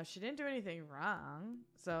 She didn't do anything wrong,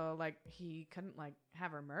 so like he couldn't like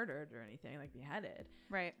have her murdered or anything, like beheaded.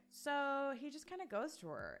 Right. So he just kind of goes to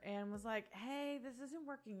her and was like, "Hey, this isn't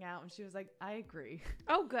working out," and she was like, "I agree."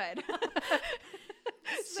 Oh, good.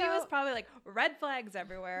 She was probably like, red flags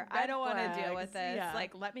everywhere. I don't want to deal with this. Yeah.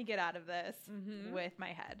 Like, let me get out of this with my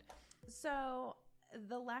head. So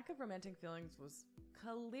the lack of romantic feelings was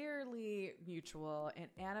clearly mutual, and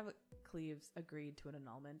Anne of Cleves agreed to an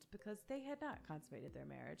annulment because they had not consummated their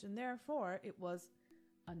marriage, and therefore it was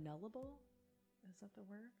annullable. Is that the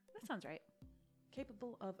word? That sounds right.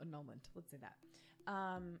 Capable of annulment. Let's say that.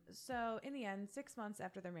 So in the end, 6 months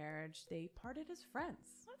after their marriage, they parted as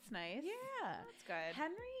friends. That's nice. Yeah. That's good.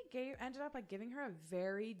 Henry ended up like giving her a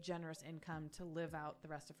very generous income to live out the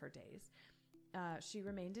rest of her days. She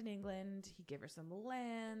remained in England. He gave her some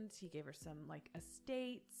land. He gave her some like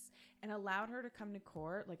estates and allowed her to come to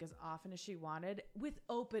court like as often as she wanted with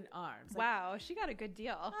open arms. Wow. She got a good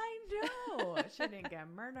deal. I know. She didn't get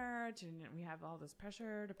murdered. We have all this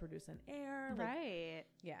pressure to produce an heir. Like, right.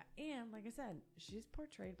 Yeah. And like I said, she's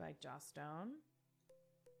portrayed by Joss Stone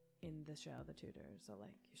in the show, The Tudors. So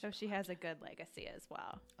like, so she has a good legacy as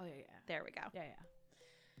well. Oh yeah. Yeah. There we go. Yeah. Yeah.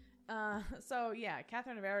 So yeah,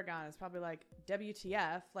 Catherine of Aragon is probably like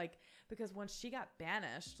WTF, like, because when she got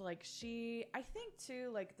banished, like I think too,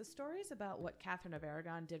 like the stories about what Catherine of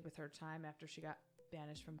Aragon did with her time after she got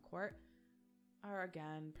banished from court are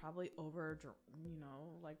again probably over,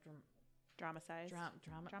 like dramatized.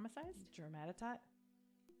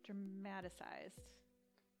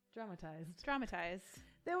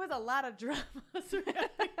 There was a lot of drama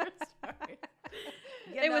surrounding her story.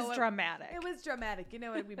 It was dramatic. It was dramatic. You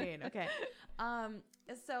know what we mean. Okay.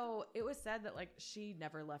 So it was said that like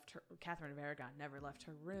Catherine of Aragon never left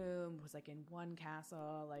her room, was like in one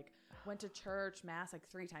castle, like went to church, mass like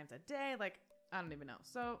 3 times a day. Like, I don't even know.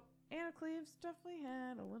 So Anne of Cleves definitely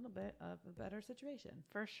had a little bit of a better situation.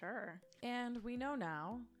 For sure. And we know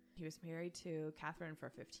now he was married to Catherine for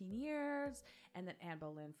 15 years and then Anne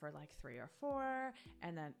Boleyn for like 3 or 4.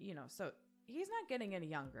 And then, so he's not getting any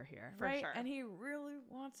younger here, for right? Sure. And he really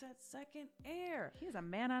wants that second heir. He's a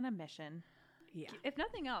man on a mission. Yeah. If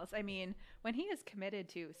nothing else, I mean, when he is committed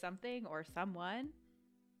to something or someone,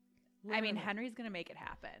 literally. I mean, Henry's going to make it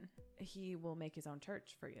happen. He will make his own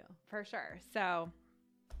church for you. For sure. So,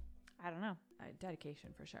 I don't know.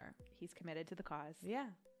 Dedication for sure. He's committed to the cause. Yeah.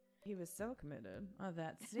 He was so committed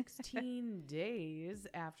that 16 days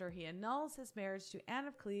after he annuls his marriage to Anne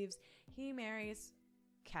of Cleves, he marries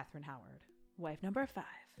Catherine Howard. Wife number 5.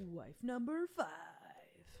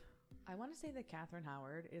 I want to say that Catherine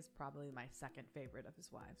Howard is probably my second favorite of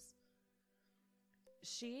his wives.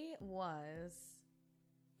 She was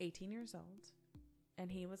 18 years old,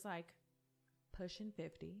 and he was like pushing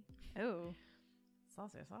 50. Oh.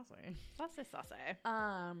 Saucy.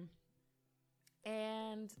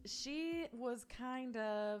 And she was kind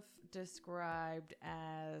of described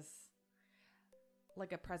as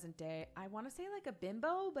like a present day, I want to say like a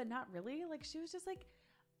bimbo, but not really. Like she was just like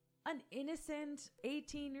an innocent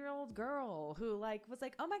 18-year-old girl who like was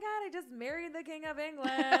like, oh my God, I just married the King of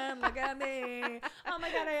England. Look at me. Oh my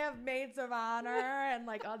God, I have maids of honor and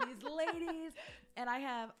like all these ladies. And I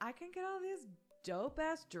can get all these dope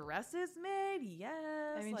ass dresses made.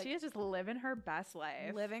 Yes. I mean, she is just living her best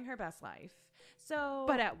life. So,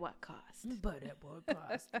 but at what cost?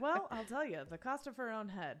 Well, I'll tell you, the cost of her own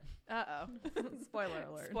head. Uh-oh. Spoiler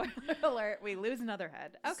alert. Spoiler alert. We lose another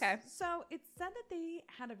head. Okay. So it's said that they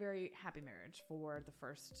had a very happy marriage for the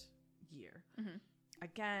first year. Mm-hmm.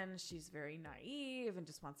 Again, she's very naive and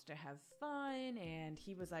just wants to have fun. And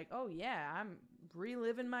he was like, oh yeah, I'm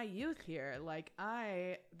reliving my youth here. Like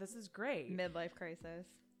this is great. Midlife crisis.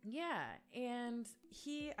 Yeah. And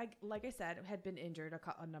he, like I said, had been injured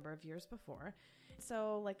a number of years before.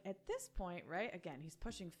 So like at this point, right, again, he's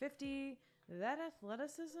pushing 50. That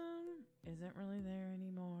athleticism isn't really there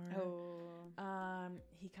anymore. Oh.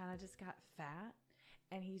 He kind of just got fat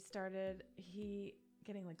and he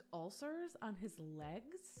getting like ulcers on his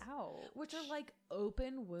legs. Ow. Which are like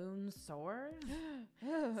open wound sores.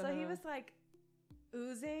 So he was like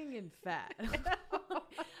oozing and fat.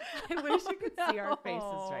 I wish you could see our faces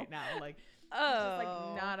no. right now. Like, Oh, it's just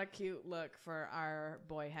like not a cute look for our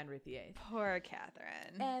boy Henry VIII. poor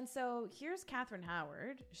Catherine. And so here's Catherine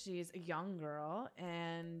Howard. She's a young girl,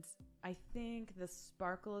 and I think the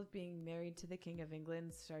sparkle of being married to the King of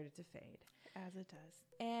England started to fade. As it does.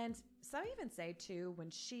 And some even say, too, when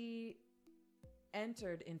she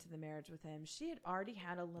entered into the marriage with him, she had already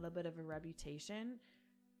had a little bit of a reputation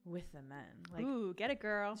with the men. Like, ooh, get it,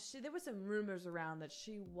 girl. there was some rumors around that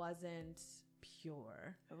she wasn't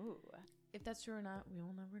pure. Ooh. If that's true or not, we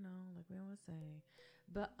will never know, like we always say.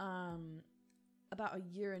 But about a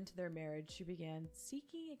year into their marriage, she began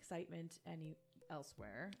seeking excitement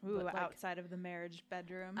elsewhere. Ooh, but, like, outside of the marriage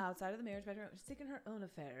bedroom. outside of the marriage bedroom, seeking her own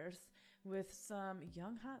affairs with some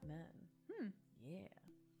young hot men.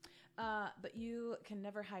 Yeah. But you can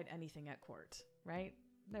never hide anything at court, right?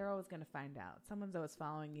 They're always going to find out. Someone's always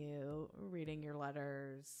following you, reading your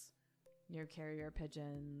letters, your carrier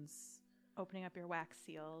pigeons. Opening up your wax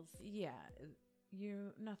seals. Yeah,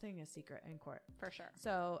 nothing is secret in court. For sure.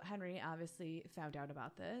 So Henry obviously found out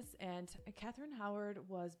about this, and Catherine Howard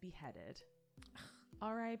was beheaded.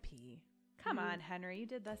 R.I.P. Come on, Henry. You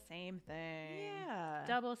did the same thing. Yeah.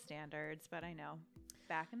 Double standards, but I know.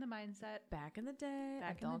 Back in the mindset. Back in the day,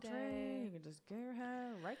 Back in the adultery, day. you can just get your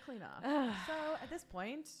hair right clean off. So at this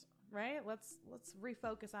point, right, let's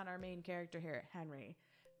refocus on our main character here, Henry.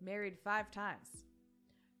 Married 5 times.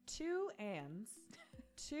 2 Annes,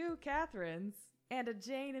 2 Catherines, and a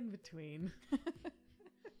Jane in between.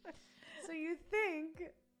 So you think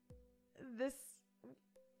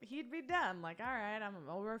he'd be done. Like, all right, I'm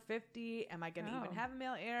over 50. Am I going to even have a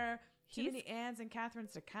male heir? Too many Annes and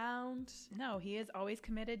Catherines to count? No, he is always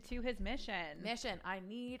committed to his mission. I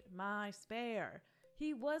need my spare.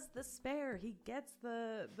 He was the spare. He gets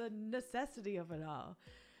the necessity of it all.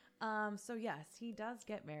 So yes, he does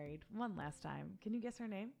get married one last time. Can you guess her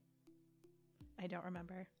name? I don't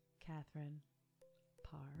remember. Catherine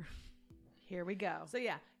Parr. Here we go. So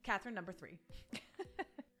yeah, Catherine number 3.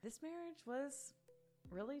 This marriage was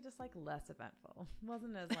really just like less eventful.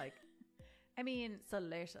 Wasn't as like, I mean,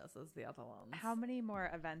 salacious as the other ones. how many more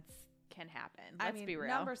events can happen? Let's be real.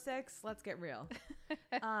 Number 6, let's get real.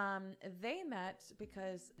 They met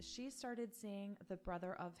because she started seeing the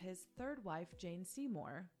brother of his 3rd wife, Jane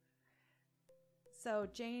Seymour. So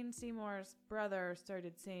Jane Seymour's brother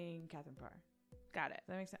started seeing Catherine Parr. Got it. Does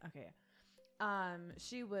that make sense? Okay.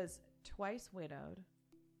 She was twice widowed,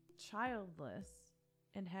 childless,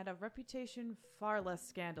 and had a reputation far less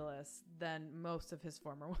scandalous than most of his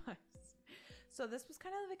former wives. So this was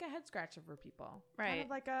kind of like a head scratcher for people. Right. Kind of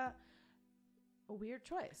like a weird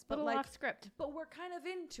choice. But like, off script. But we're kind of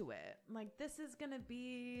into it. Like, this is going to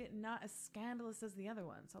be not as scandalous as the other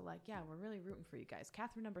one. So, like, yeah, we're really rooting for you guys.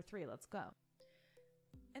 Catherine number 3, let's go.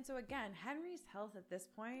 And so, again, Henry's health at this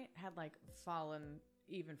point had, like, fallen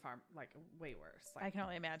even far, like, way worse. Like, I can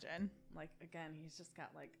only imagine. Like, again, he's just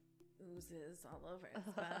got, like, oozes all over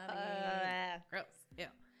his body. Gross. Ew.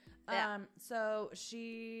 Yeah. So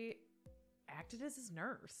she acted as his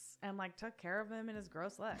nurse and, like, took care of him and his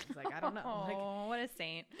gross legs. Like, I don't know. Oh, Like, what a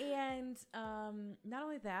saint. and not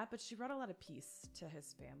only that, but she brought a lot of peace to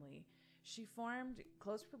his family. She formed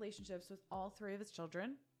close relationships with all 3 of his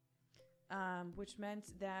children, which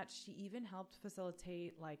meant that she even helped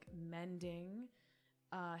facilitate, like, mending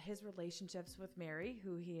his relationships with Mary,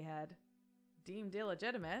 who he had deemed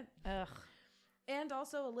illegitimate. Ugh. And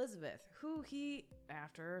also Elizabeth, who he,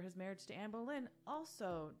 after his marriage to Anne Boleyn,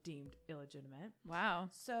 also deemed illegitimate. Wow.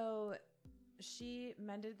 So she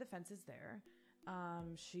mended the fences there.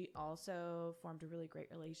 She also formed a really great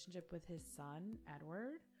relationship with his son,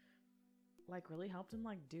 Edward. Like, really helped him,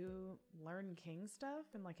 like, learn king stuff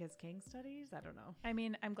and, like, his king studies. I don't know. I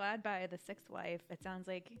mean, I'm glad by the 6th wife, it sounds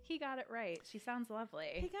like he got it right. She sounds lovely.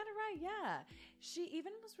 He got it right, yeah. She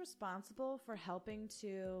even was responsible for helping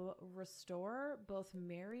to restore both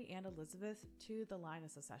Mary and Elizabeth to the line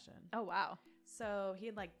of succession. Oh, wow. So he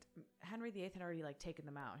had, like, Henry VIII had already, like, taken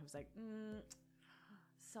them out. He was like,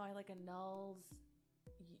 so I, like, annuls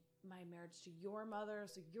my marriage to your mother,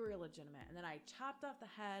 so you're illegitimate. And then I chopped off the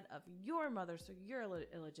head of your mother, so you're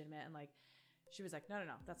illegitimate. And, like, she was like, no,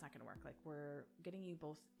 that's not going to work. Like, we're getting you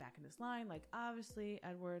both back in this line. Like, obviously,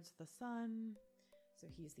 Edward's the son, so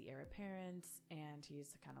he's the heir apparent, and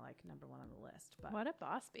he's kind of, like, number 1 on the list. But what a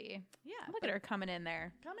boss bee. Yeah. Look at her coming in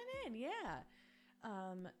there. Coming in, yeah.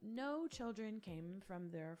 No children came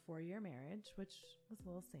from their 4-year marriage, which was a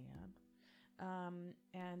little sad.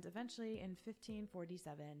 And eventually in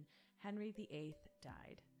 1547, Henry VIII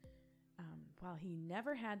died. While he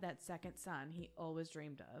never had that second son he always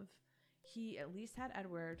dreamed of, he at least had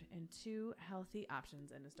Edward and 2 healthy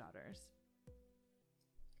options in his daughters.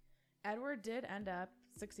 Edward did end up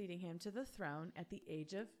succeeding him to the throne at the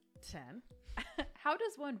age of 10. How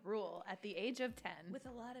does one rule at the age of 10? With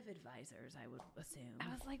a lot of advisors, I would assume.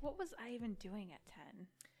 I was like, what was I even doing at 10?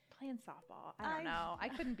 Playing softball. I don't know. I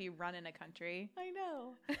couldn't be running a country. I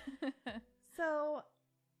know. So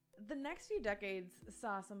the next few decades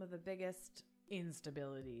saw some of the biggest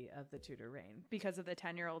instability of the Tudor reign. Because of the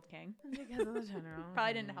 10-year-old king. Because of the 10-year-old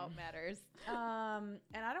Probably didn't help matters. And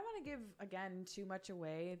I don't want to give, again, too much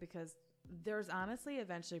away because there's honestly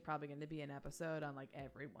eventually probably going to be an episode on like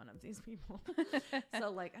every one of these people.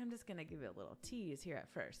 So like I'm just going to give you a little tease here at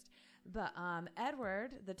first. But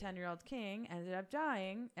Edward, the 10-year-old king, ended up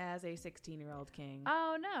dying as a 16-year-old king.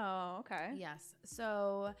 Oh no. Okay. Yes.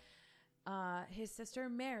 So his sister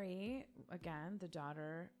Mary, again, the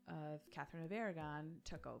daughter of Catherine of Aragon,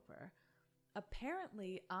 took over.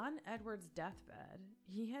 Apparently, on Edward's deathbed,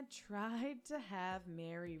 he had tried to have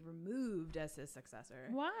Mary removed as his successor.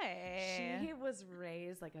 Why? She was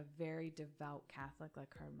raised like a very devout Catholic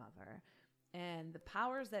like her mother. And the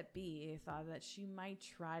powers that be thought that she might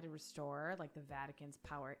try to restore like the Vatican's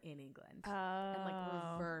power in England. And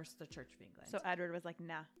like reverse the Church of England. So Edward was like,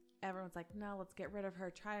 nah. Everyone's like, no, let's get rid of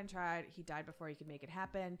her. Tried. He died before he could make it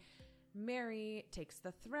happen. Mary takes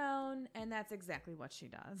the throne, and that's exactly what she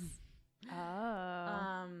does.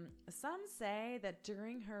 Oh. Some say that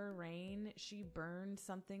during her reign, she burned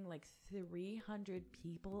something like 300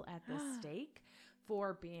 people at the stake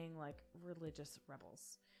for being like religious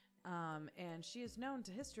rebels. And she is known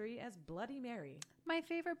to history as Bloody Mary. My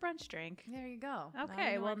favorite brunch drink. There you go.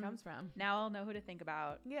 Okay, where it comes from. Now I'll know who to think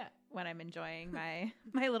about. Yeah, when I'm enjoying my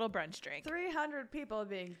little brunch drink. 300 people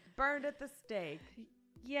being burned at the stake.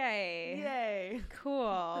 Yay!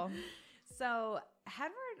 Cool. So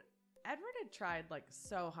Edward had tried like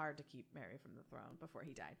so hard to keep Mary from the throne before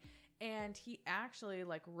he died. And he actually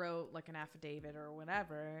like wrote like an affidavit or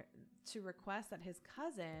whatever to request that his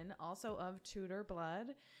cousin, also of Tudor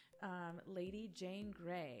blood, Lady Jane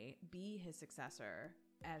Grey, be his successor.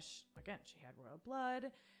 As again, she had royal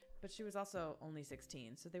blood, but she was also only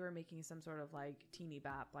 16. So they were making some sort of like teeny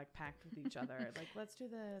bop like pact with each other. Like, let's do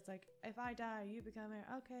this. Like, if I die, you become heir.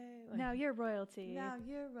 Okay. Like, now you're royalty. Now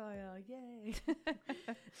you're royal. Yay.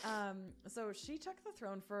 So she took the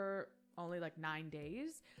throne for only like 9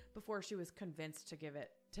 days before she was convinced to give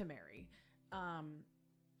it to Mary.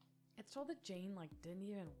 It's told that Jane like didn't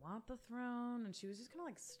even want the throne, and she was just kind of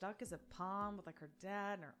like stuck as a pawn with like her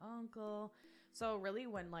dad and her uncle. So really,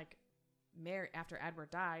 when like Mary, after Edward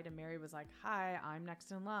died and Mary was like, hi, I'm next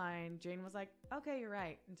in line, Jane was like, okay, you're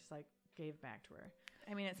right, and just like gave back to her.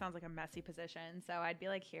 I mean, it sounds like a messy position, so I'd be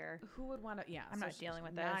like, here. Who would want to? Yeah, I'm not dealing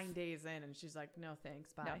with this. 9 days in, and she's like, no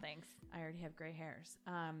thanks, bye. No thanks. I already have gray hairs.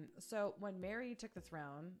 So when Mary took the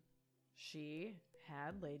throne, she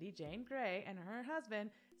had Lady Jane Grey and her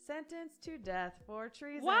husband sentenced to death for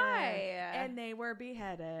treason. Why? And they were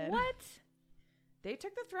beheaded. What? They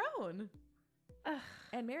took the throne. Ugh.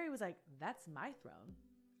 And Mary was like, that's my throne.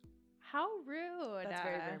 How rude. That's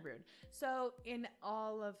very, very rude. So in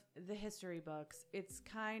all of the history books, it's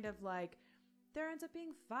kind of like there ends up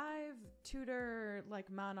being 5 Tudor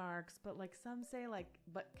like monarchs, but like some say like,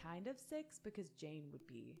 but kind of 6 because Jane would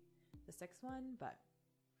be the 6th one. But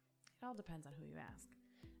it all depends on who you ask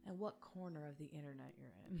and what corner of the internet you're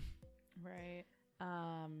in. Right.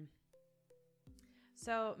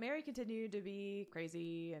 So Mary continued to be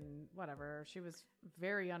crazy and whatever. She was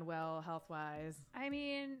very unwell health-wise. I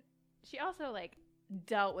mean, she also like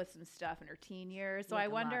dealt with some stuff in her teen years. So Like I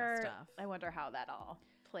wonder how that all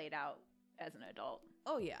played out as an adult.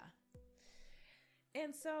 Oh, yeah.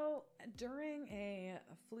 And so during a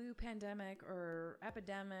flu pandemic or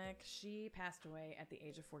epidemic, she passed away at the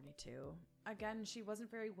age of 42. Again, she wasn't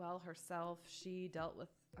very well herself. She dealt with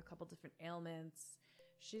a couple different ailments.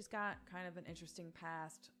 She's got kind of an interesting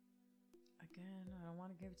past. Again, I don't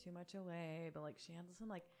want to give too much away, but like she had some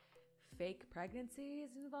like fake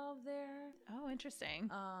pregnancies involved there. Oh, interesting.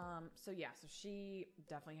 So she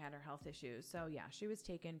definitely had her health issues. So yeah, she was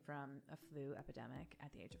taken from a flu epidemic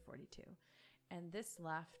at the age of 42. And this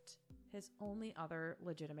left his only other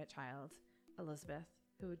legitimate child, Elizabeth,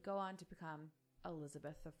 who would go on to become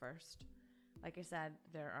Elizabeth I. Like I said,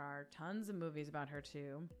 there are tons of movies about her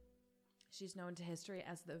too. She's known to history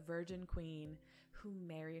as the Virgin Queen who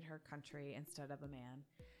married her country instead of a man.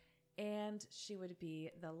 And she would be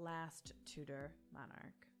the last Tudor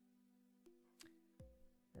monarch.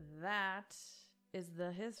 That is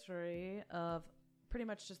the history of pretty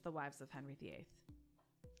much just the wives of Henry VIII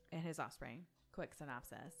and his offspring. Quick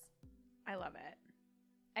synopsis. I love it.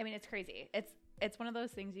 I mean, it's crazy. It's one of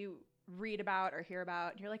those things you read about or hear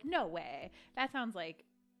about, and you're like, no way. That sounds like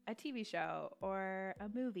a TV show or a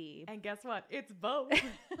movie. And guess what? It's both.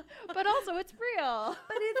 But also it's real.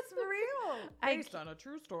 But it's real. Based on a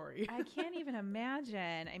true story. I can't even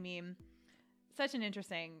imagine. I mean, such an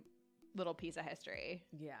interesting little piece of history.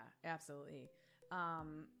 Yeah, absolutely.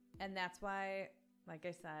 And that's why, like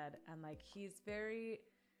I said, and like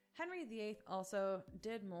Henry VIII also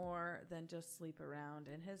did more than just sleep around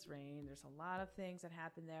in his reign. There's a lot of things that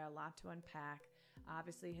happened there, a lot to unpack.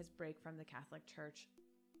 Obviously, his break from the Catholic Church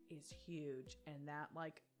is huge, and that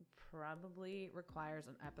like probably requires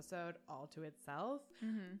an episode all to itself.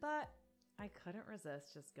 Mm-hmm. But I couldn't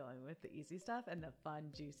resist just going with the easy stuff and the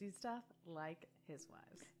fun, juicy stuff like his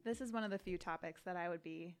wives. This is one of the few topics that I would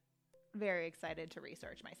be very excited to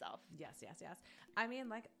research myself. Yes. I mean,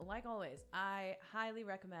 like always, I highly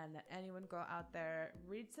recommend that anyone go out there,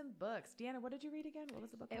 read some books. Deanna, what did you read again? What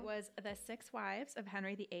was the book called? It was The Six Wives of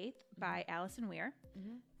Henry VIII by Alison Weir.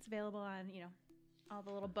 Mm-hmm. It's available on, all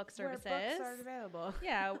the little book services. Where books are available.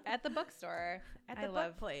 Yeah, at the bookstore. At the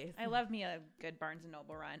book place. I love me a good Barnes &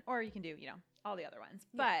 Noble run. Or you can do, all the other ones.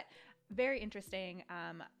 Yeah. But very interesting.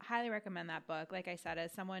 Highly recommend that book. Like I said,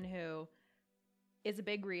 as someone who is a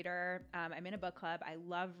big reader, I'm in a book club. I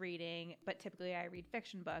love reading, but typically I read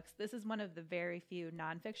fiction books. This is one of the very few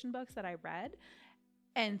nonfiction books that I read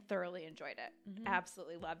and thoroughly enjoyed it. Mm-hmm.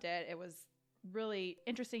 Absolutely loved it. It was really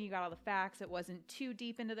interesting. You got all the facts. It wasn't too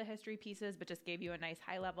deep into the history pieces, but just gave you a nice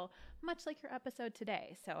high level, much like your episode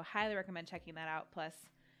today. So highly recommend checking that out. Plus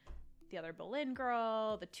the other Boleyn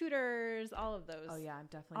Girl, the Tudors, all of those. Oh yeah, I'm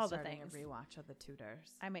definitely starting a things. rewatch of the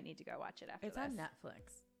Tudors. I might need to go watch it after It's this. on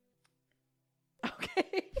Netflix.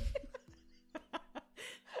 Okay.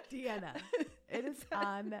 Deanna, it is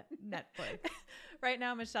on Netflix. Right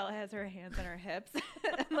now, Michelle has her hands on her hips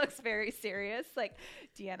and looks very serious. Like,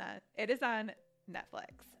 Deanna, it is on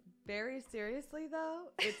Netflix. Very seriously,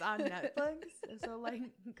 though, it's on Netflix. So,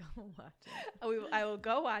 go watch it. I will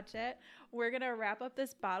go watch it. We're going to wrap up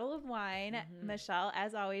this bottle of wine. Mm-hmm. Michelle,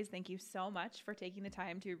 as always, thank you so much for taking the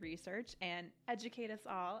time to research and educate us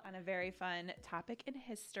all on a very fun topic in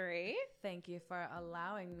history. Thank you for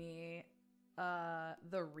allowing me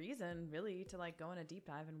the reason, really, to go on a deep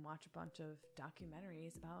dive and watch a bunch of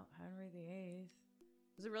documentaries about Henry VIII. It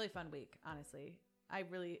was a really fun week, honestly. I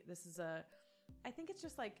think it's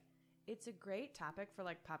just it's a great topic for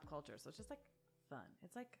pop culture. So it's just fun.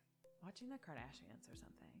 It's like watching the Kardashians or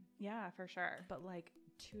something. Yeah, for sure. But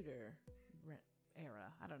Tudor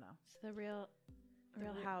era. I don't know. It's the real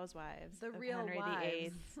housewives. The of real Henry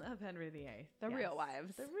wives VIII. of Henry VIII. The real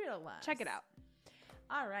wives. The real wives. Check it out.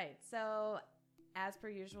 All right. So as per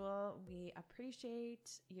usual, we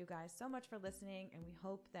appreciate you guys so much for listening, and we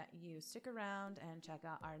hope that you stick around and check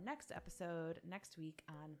out our next episode next week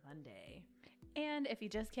on Monday. And if you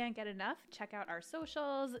just can't get enough, check out our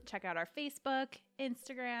socials, check out our Facebook,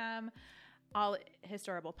 Instagram, all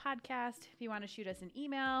Historical Podcast. If you want to shoot us an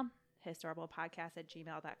email,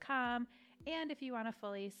 historicalpodcast@gmail.com. And if you want to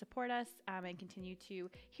fully support us and continue to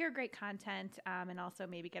hear great content and also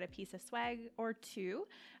maybe get a piece of swag or two,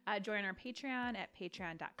 join our Patreon at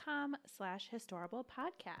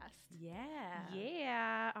patreon.com/historicalpodcast. Yeah.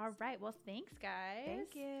 Yeah. All right. Well, thanks, guys.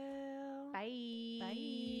 Thank you. Bye.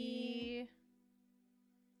 Bye.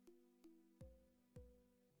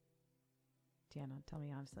 Deanna, tell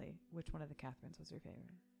me honestly, which one of the Catherines was your favorite?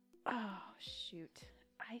 Oh, shoot.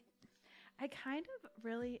 I kind of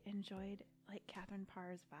really enjoyed Catherine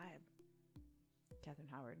Parr's vibe. Catherine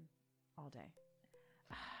Howard, all day.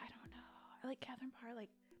 I don't know. I like Catherine Parr,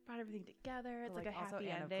 brought everything together. It's But, a also happy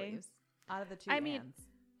Anne of ending. Cleves. Out of the two Anne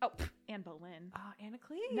Boleyn. Oh, Anne of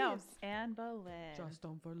Cleves. No, Anne Boleyn.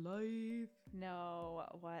 Joss-Stone for life. No,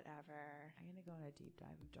 whatever. I'm going to go on a deep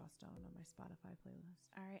dive of Joss-Stone on my Spotify playlist.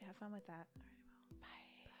 All right, have fun with that. All right,